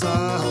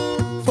rasa.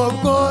 For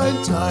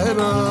God,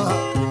 China,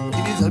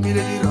 it is a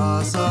military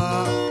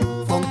rasa.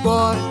 For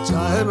God,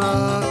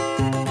 China.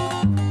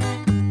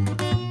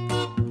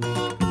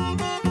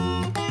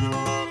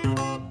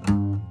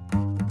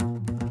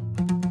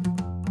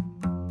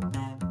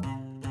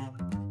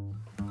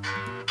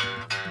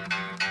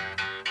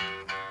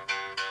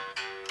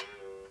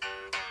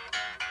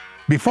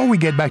 Before we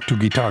get back to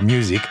guitar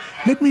music,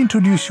 let me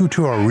introduce you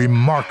to a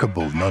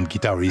remarkable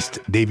non-guitarist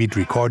David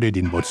recorded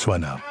in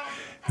Botswana.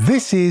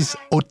 This is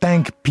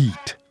Otang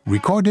Pete,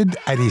 recorded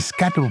at his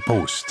cattle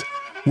post,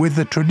 with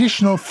the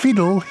traditional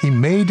fiddle he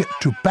made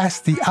to pass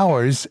the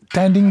hours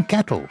tending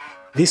cattle.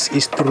 This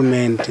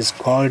instrument is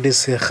called the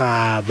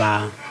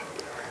Sekaba.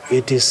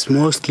 It is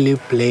mostly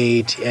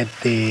played at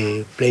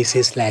the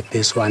places like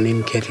this one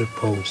in cattle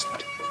post.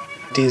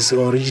 It is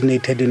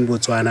originated in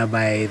Botswana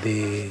by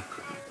the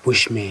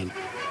Bushmen.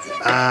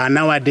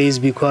 Nowadays,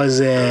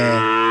 because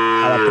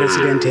our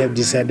president have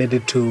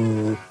decided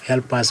to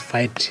help us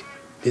fight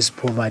this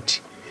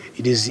poverty,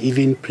 it is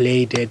even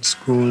played at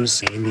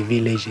schools in the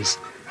villages.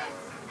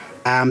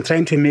 I'm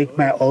trying to make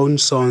my own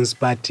songs,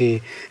 but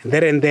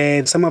there and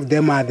there, some of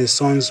them are the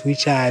songs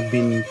which have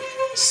been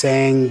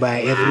sang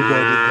by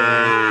everybody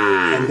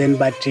there, and then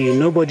but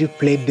nobody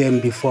played them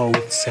before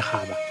with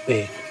Sekaba.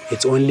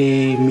 It's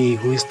only me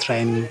who is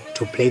trying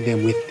to play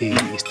them with the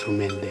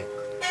instrument there.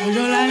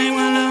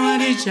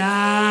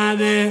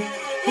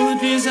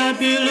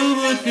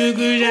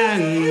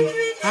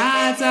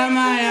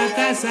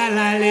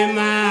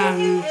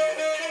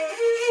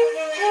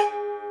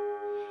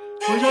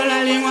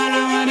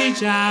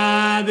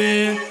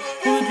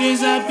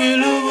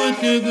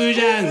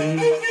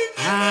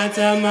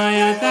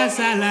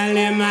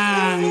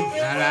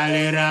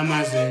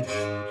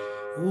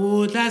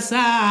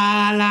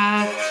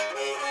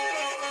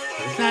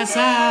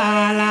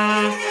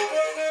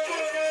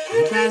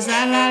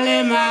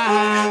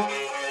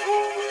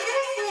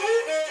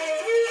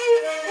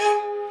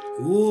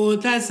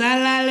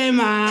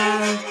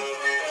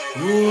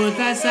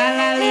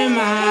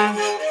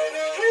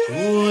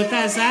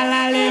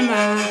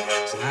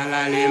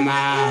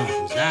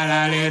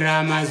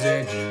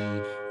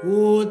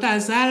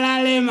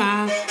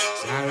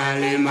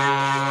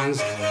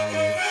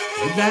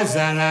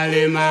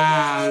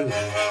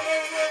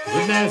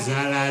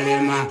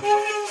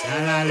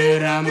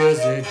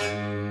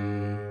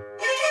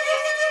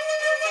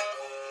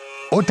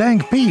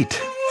 Otang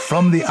Pete,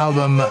 from the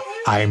album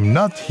I'm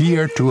Not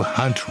Here to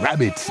Hunt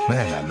Rabbits.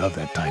 Man, I love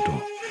that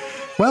title.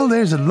 Well,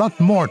 there's a lot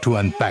more to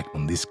unpack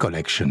on this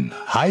collection.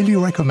 Highly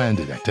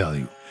recommended, I tell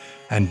you.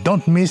 And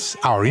don't miss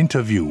our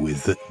interview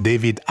with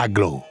David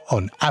Aglo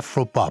on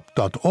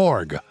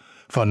afropop.org.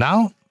 For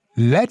now,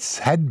 let's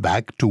head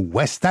back to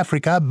West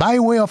Africa by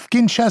way of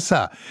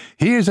Kinshasa.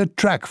 Here's a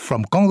track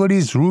from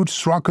Congolese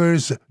roots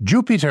rockers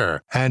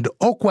Jupiter and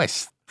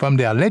Oquest from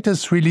their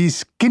latest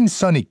release,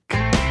 Kinsonic.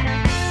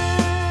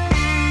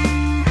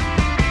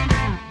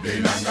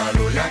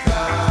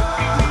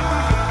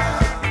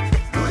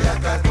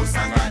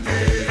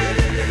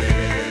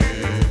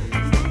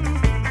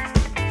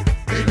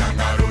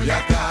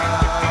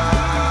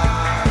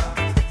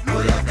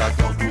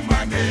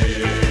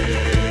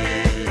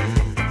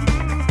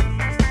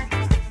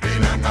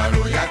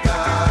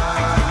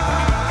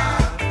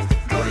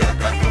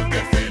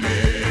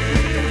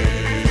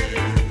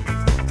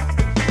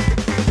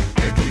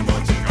 Ekimo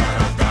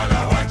chikara kala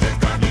wache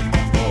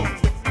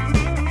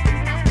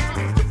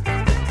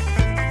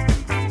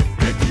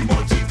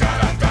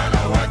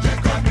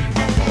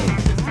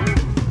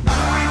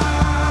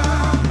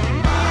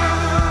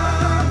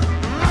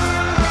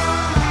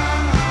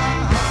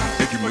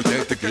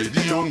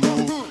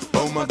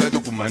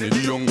mani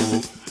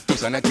diongo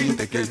tosana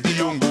kinte ke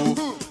diongo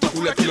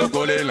tokula kilo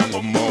gole la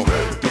ngomo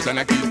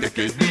tosana kinte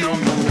ke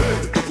diongo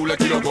tokula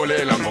kilo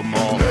gole la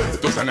ngomo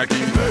tosana ki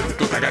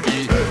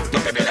tosagaki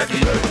tokebelaki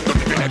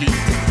tokebelaki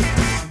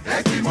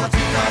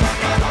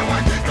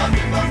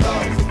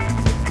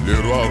le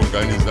roi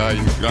organisa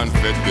une grande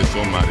fête de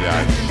son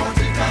mariage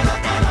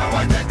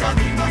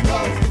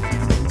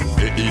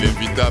et il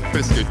invita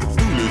presque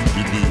tous les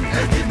tribus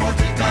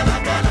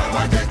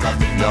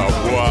à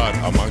boire,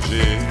 à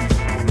manger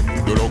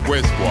de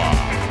l'Okwespoir.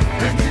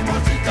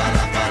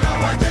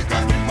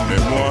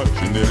 Mais moi,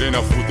 je n'ai rien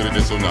à foutre de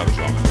son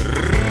argent.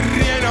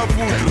 Rien à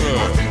foutre.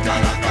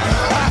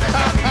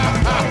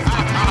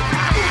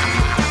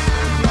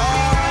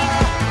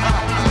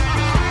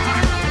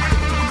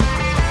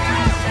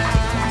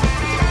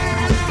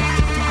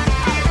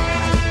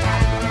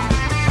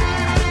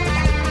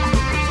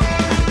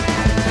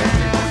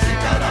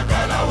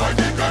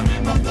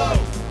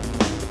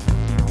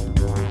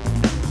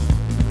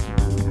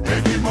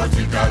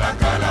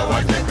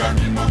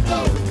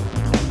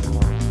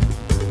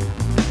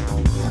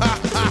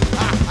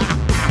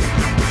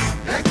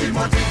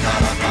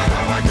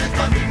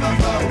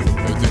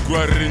 Tu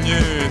crois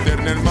régner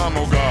éternellement,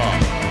 mon gars.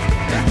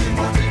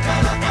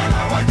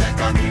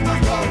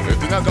 Et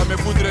tu n'as qu'à me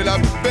foutre la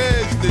paix,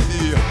 je te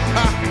dis.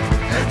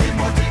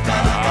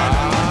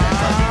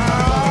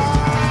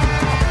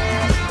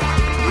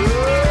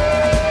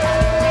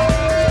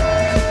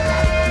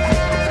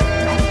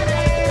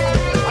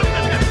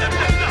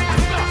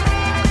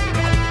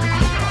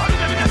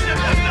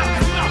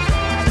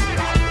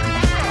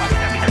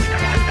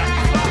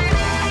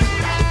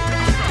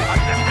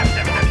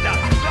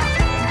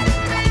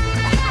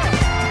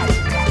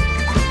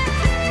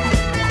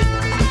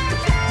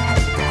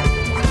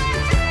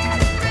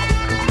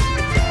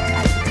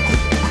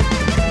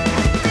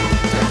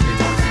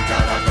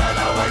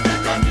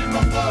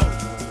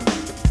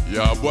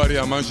 Boire et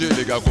à manger,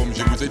 les gars, comme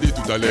je vous ai dit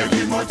tout à l'heure.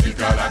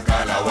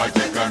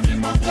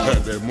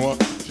 Ben moi,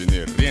 je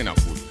n'ai rien à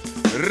foutre.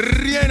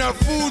 Rien à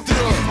foutre.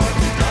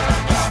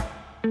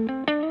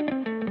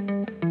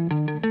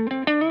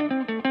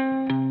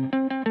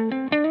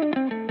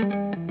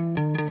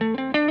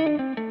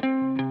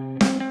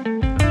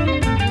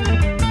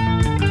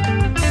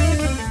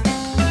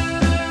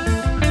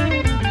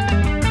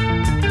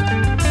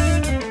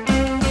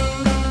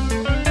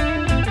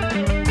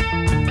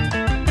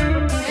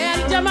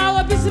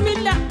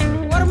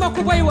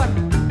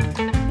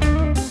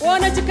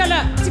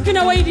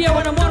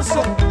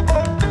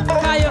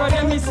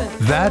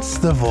 That's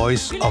the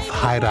voice of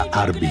Haira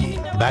Arbi,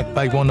 backed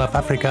by one of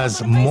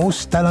Africa's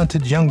most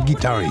talented young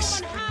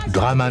guitarists,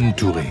 Dramane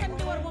Touré.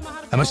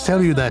 I must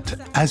tell you that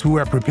as we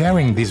were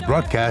preparing this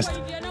broadcast,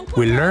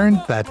 we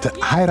learned that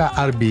Haira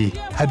Arbi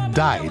had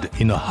died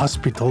in a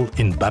hospital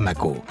in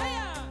Bamako.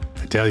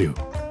 I tell you,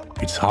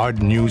 it's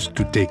hard news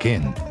to take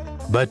in,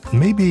 but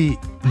maybe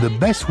the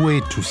best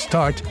way to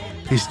start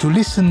is to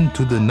listen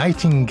to the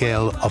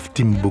Nightingale of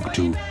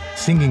Timbuktu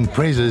singing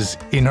praises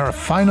in her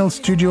final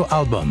studio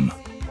album,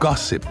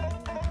 Gossip.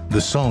 The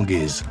song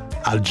is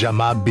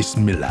Aljama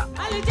Bismillah.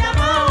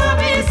 Aljama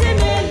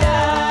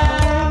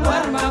Bismillah,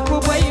 warma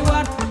kubai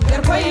war,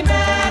 erkoi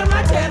ber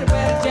mater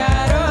ber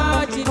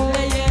jaro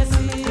jille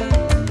yesi.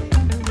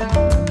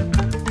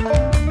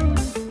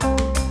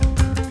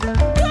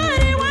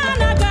 Kari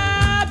wana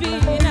gabi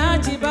na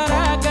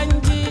jibara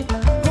ganji,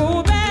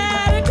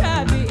 kuber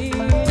gabi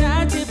na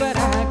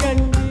jibara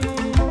ganji.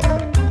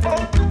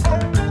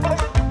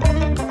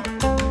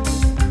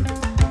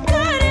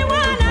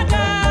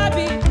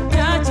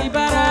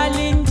 Bara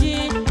linji,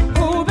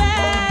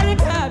 kuber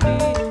kabi,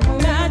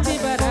 na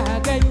jibara.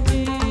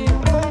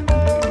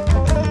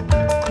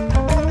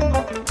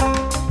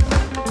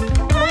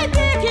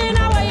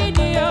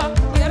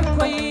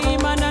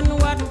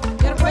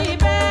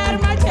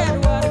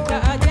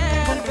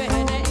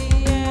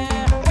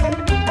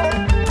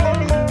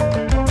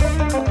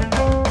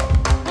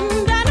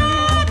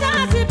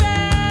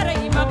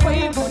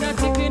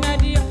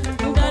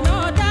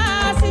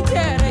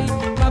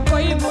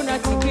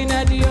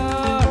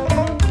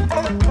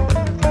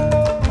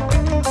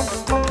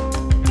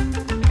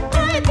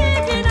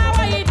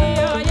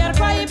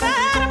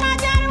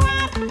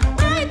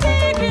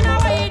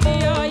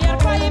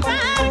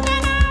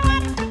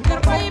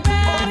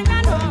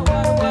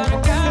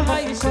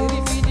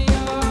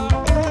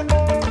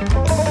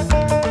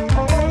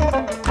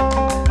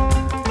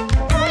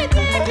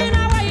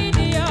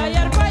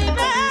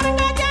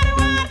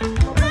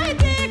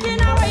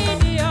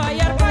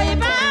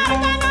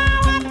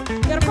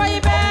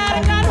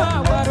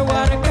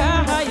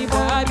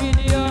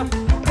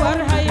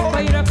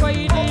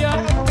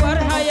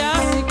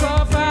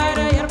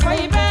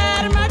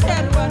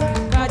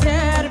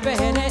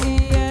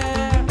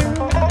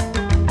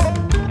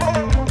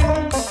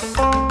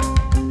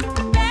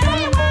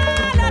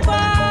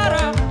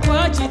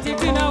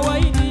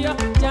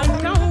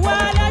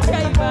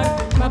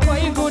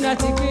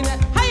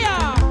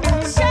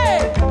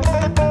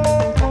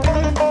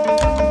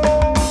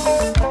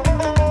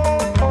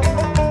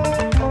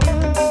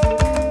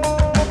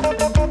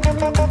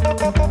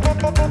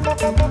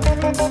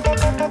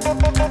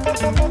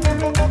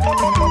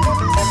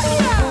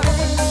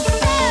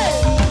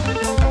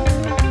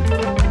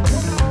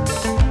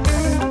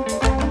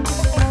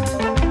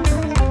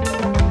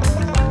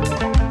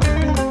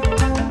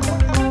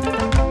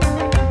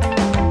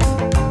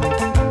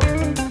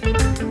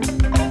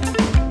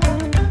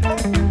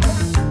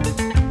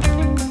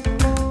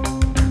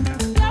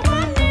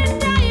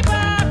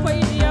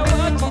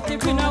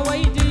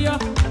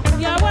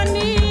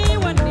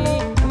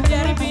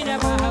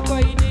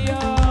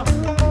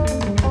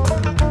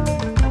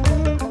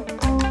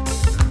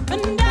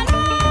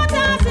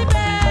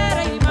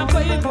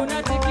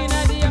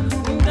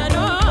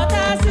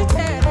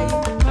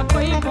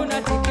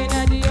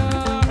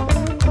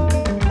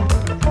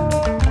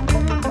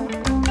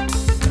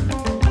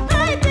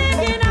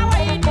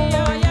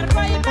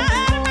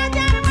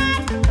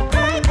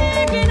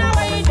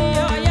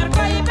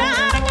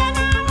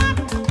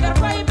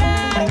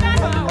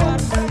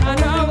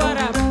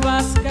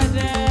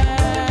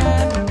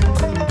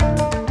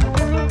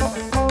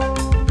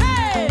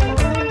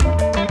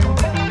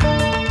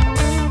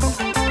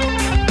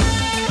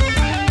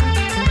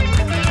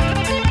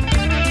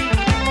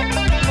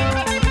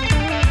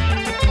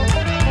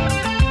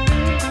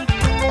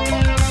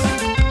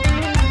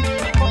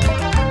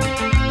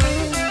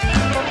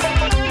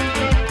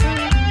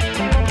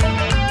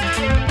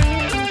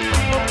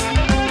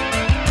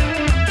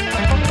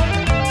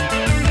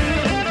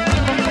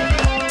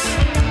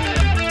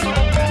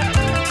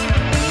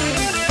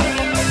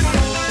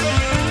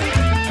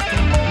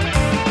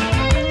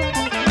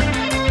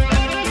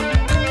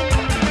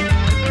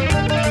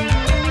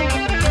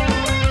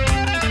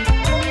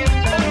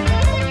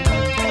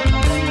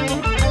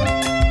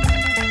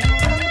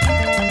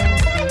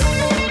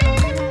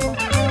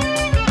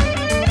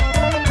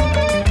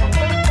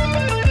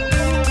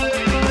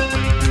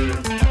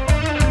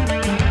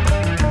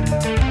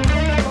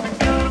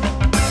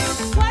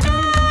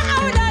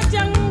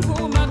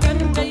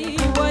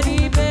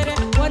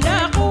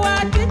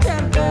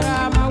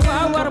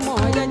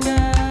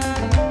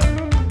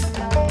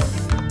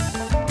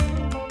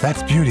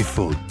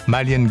 beautiful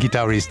Malian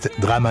guitarist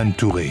Draman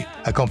Touré,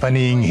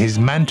 accompanying his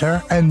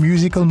mentor and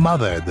musical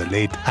mother, the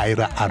late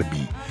Haira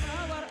Arbi.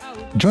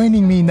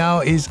 Joining me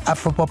now is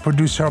Afropop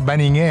producer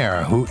Banning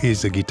Eyre, who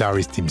is a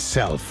guitarist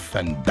himself.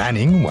 And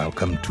Banning,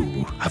 welcome to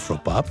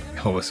Afropop.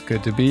 Oh, it's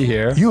good to be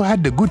here. You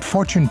had the good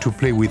fortune to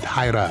play with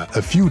Haira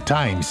a few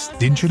times,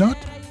 didn't you not?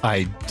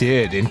 I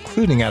did,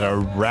 including at a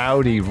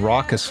rowdy,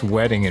 raucous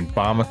wedding in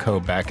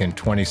Bamako back in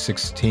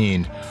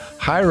 2016.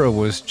 Haira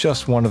was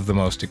just one of the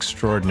most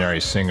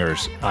extraordinary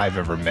singers I've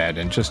ever met,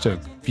 and just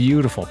a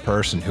beautiful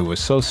person who was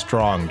so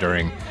strong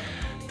during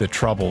the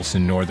troubles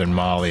in northern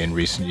Mali in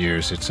recent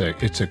years. It's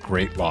a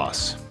great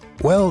loss.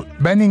 Well,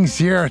 Banning's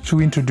here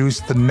to introduce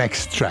the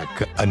next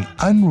track, an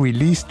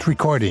unreleased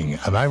recording.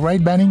 Am I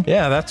right, Banning?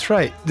 Yeah, that's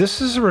right.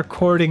 This is a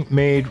recording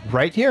made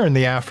right here in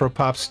the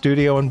Afropop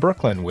studio in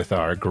Brooklyn with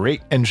our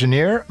great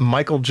engineer,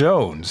 Michael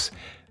Jones.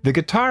 The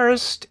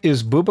guitarist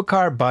is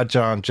Boubacar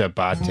Badian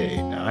Djabate.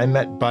 Now, I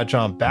met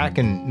Badian back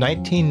in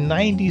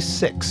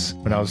 1996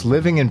 when I was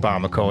living in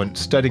Bamako and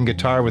studying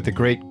guitar with the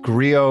great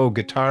griot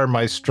guitar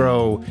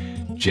maestro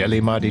Djely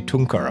Madi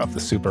Tunkar of the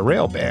Super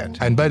Rail Band.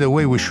 And by the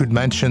way, we should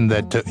mention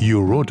that you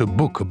wrote a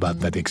book about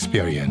that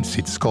experience.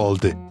 It's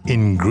called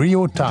In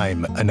Griot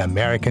Time, an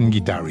American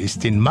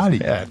Guitarist in Mali.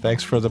 Yeah,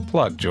 thanks for the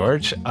plug,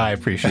 George. I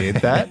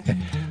appreciate that.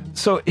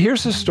 So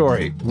here's the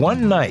story.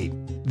 One night,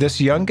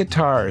 this young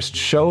guitarist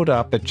showed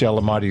up at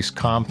Djely Madi's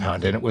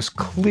compound, and it was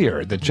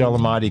clear that Djely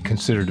Madi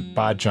considered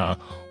Badian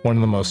one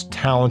of the most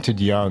talented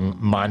young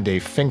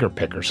Mande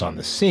fingerpickers on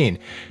the scene,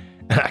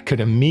 and I could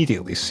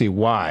immediately see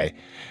why.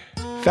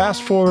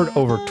 Fast forward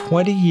over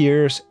 20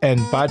 years, and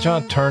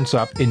Badian turns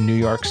up in New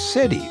York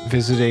City,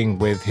 visiting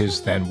with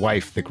his then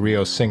wife, the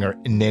griot singer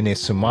Nene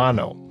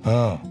Sumano.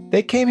 Oh.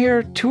 They came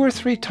here 2 or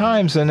 3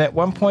 times, and at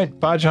one point,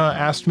 Badian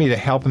asked me to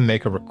help him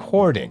make a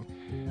recording.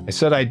 I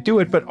said I'd do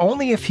it, but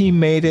only if he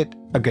made it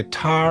a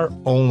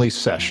guitar-only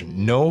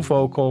session. No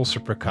vocals or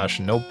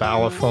percussion, no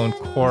balafon,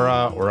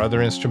 kora, or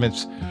other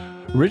instruments.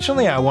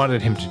 Originally, I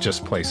wanted him to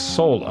just play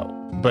solo,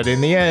 but in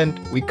the end,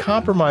 we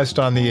compromised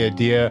on the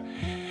idea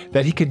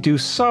that he could do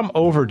some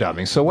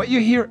overdubbing. So what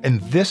you hear in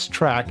this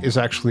track is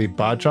actually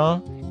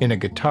Badian in a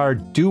guitar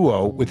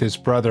duo with his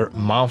brother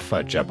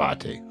Malfa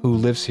Djabate, who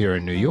lives here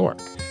in New York.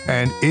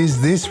 And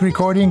is this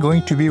recording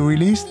going to be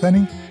released,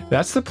 Benny?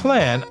 That's the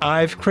plan.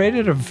 I've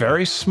created a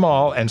very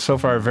small and so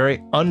far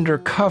very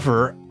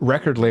undercover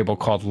record label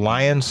called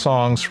Lion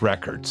Songs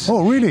Records.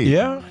 Oh, really?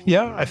 Yeah.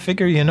 I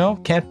figure,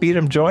 can't beat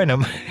 'em, join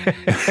 'em.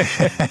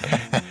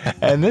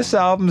 And this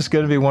album is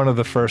going to be one of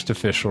the first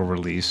official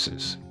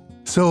releases.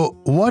 So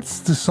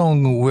what's the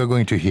song we're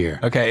going to hear?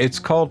 Okay, it's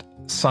called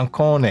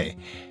Sankone.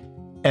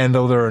 And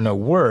though there are no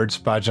words,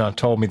 Badian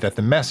told me that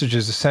the message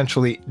is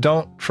essentially,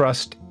 don't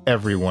trust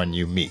everyone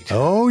you meet.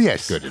 Oh,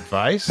 yes. Good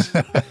advice.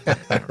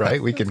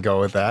 Right? We can go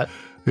with that.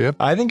 Yep.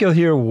 I think you'll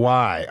hear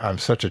why I'm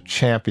such a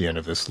champion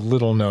of this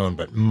little-known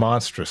but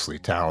monstrously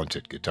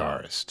talented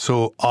guitarist.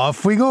 So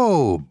off we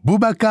go.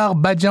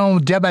 Boubacar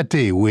Badian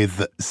Djabate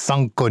with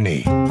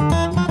Sankone.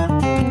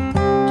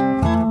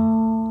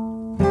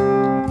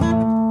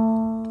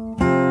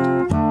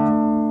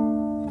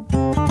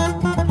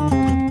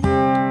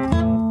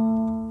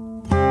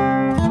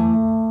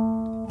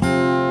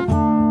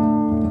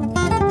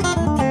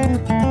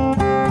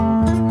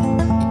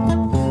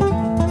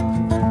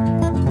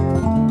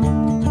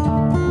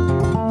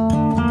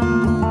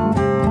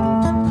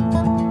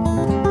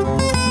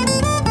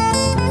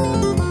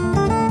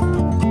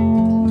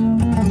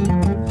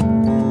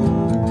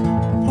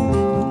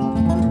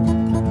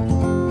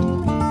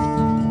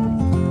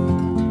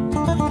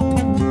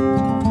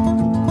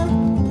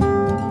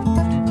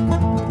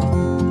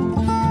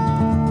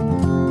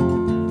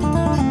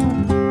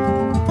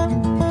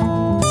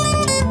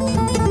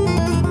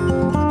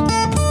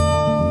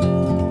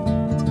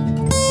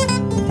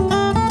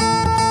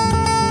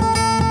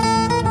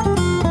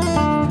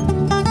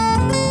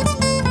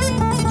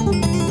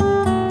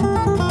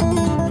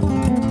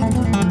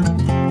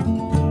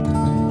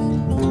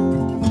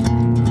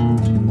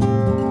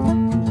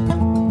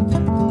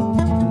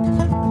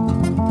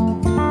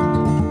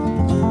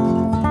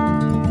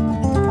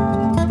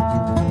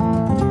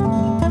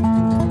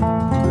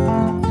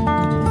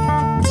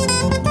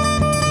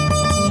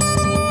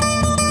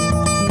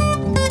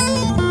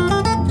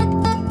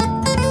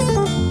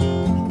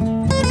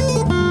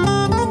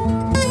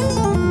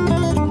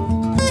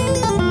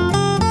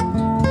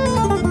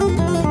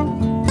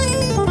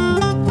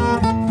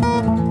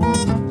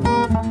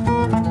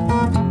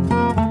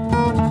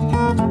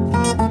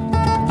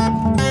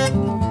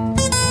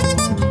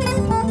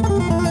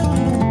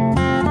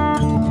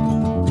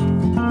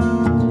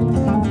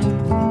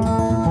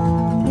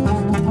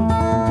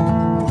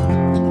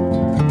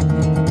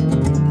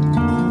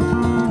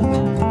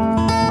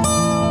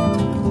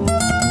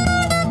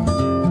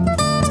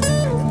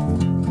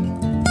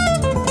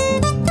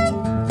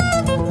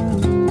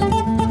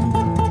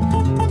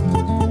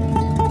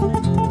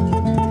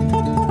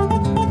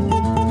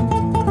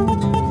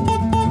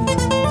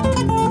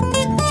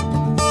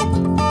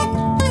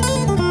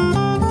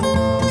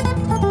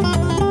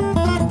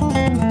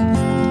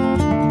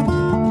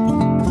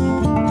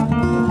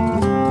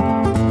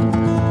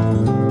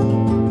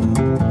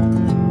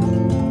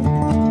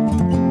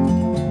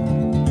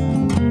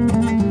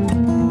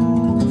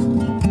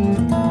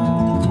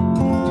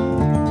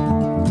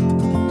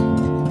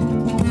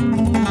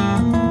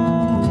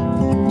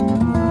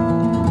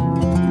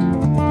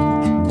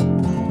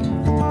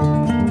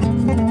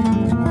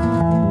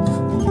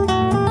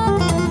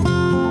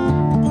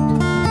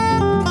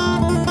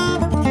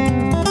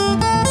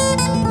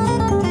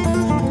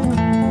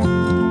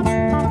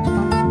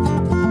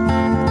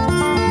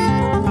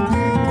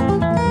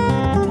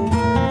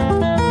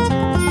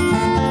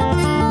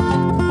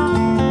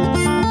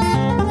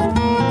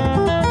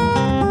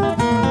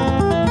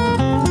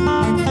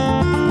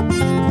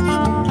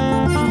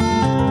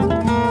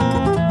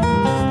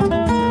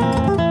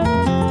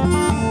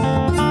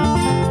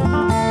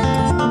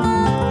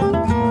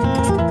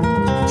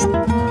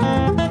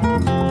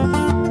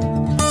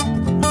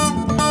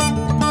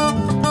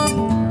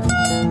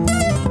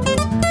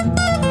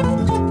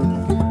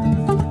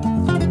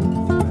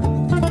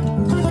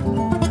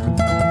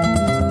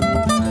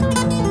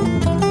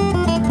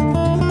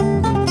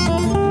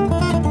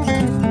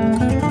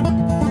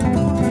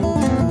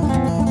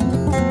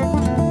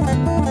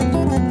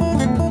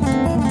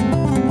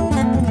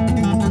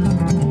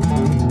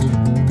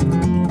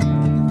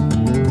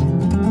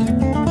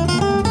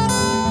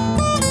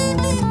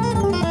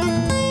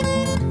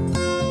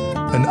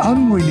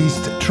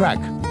 unreleased track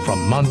from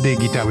Monday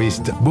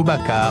guitarist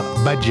Boubacar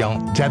Badian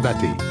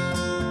Diabaté.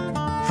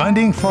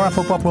 Funding for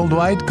Afropop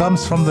Worldwide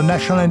comes from the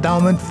National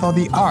Endowment for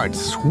the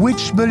Arts,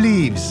 which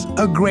believes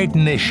a great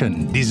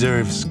nation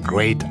deserves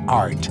great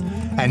art,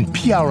 and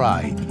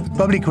PRI,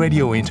 Public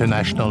Radio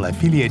International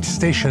affiliate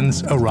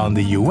stations around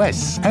the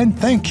US. And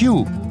thank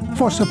you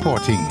for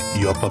supporting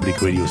your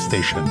public radio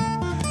station.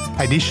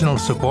 Additional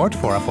support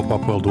for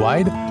Afropop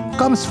Worldwide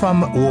comes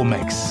from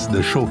WOMEX,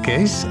 the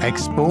showcase,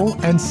 expo,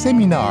 and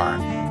seminar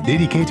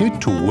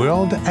dedicated to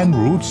world and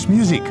roots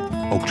music,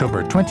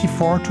 October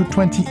 24 to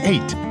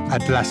 28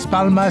 at Las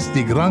Palmas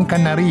de Gran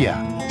Canaria,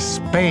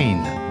 Spain.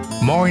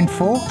 More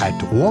info at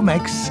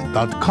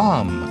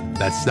womex.com.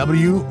 That's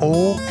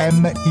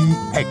WOMEX,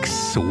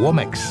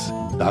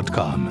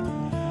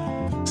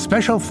 womex.com.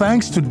 Special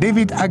thanks to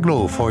David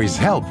Aglow for his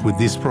help with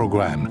this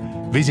program.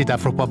 Visit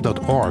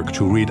afropop.org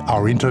to read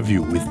our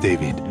interview with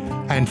David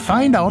and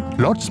find out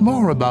lots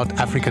more about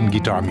African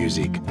guitar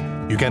music.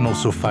 You can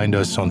also find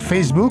us on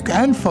Facebook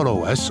and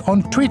follow us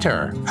on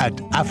Twitter at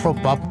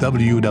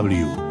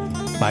AfropopWW.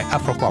 My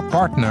Afropop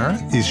partner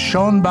is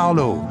Sean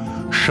Barlow.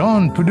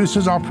 Sean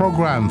produces our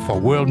program for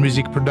World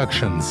Music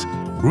Productions.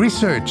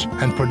 Research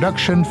and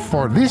production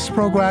for this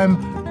program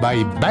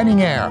by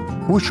Banning Air,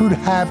 who should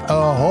have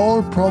a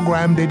whole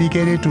program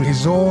dedicated to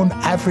his own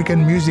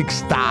African music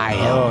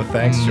style. Oh,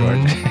 thanks,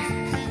 George.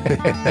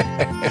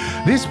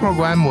 This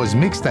program was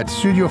mixed at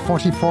Studio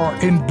 44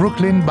 in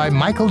Brooklyn by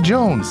Michael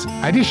Jones.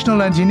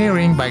 Additional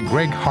engineering by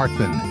Greg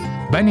Hartman.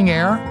 Banning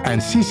Air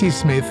and CC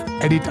Smith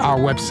edit our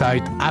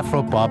website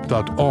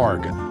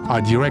afropop.org.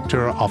 Our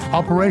director of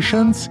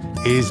operations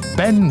is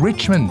Ben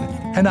Richmond,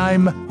 and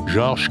I'm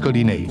Georges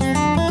Collinet.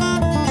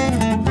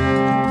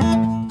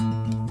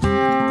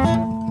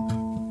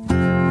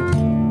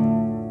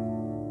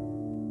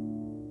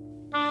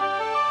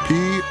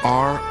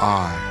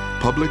 PRI,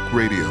 Public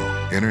Radio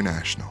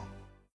International.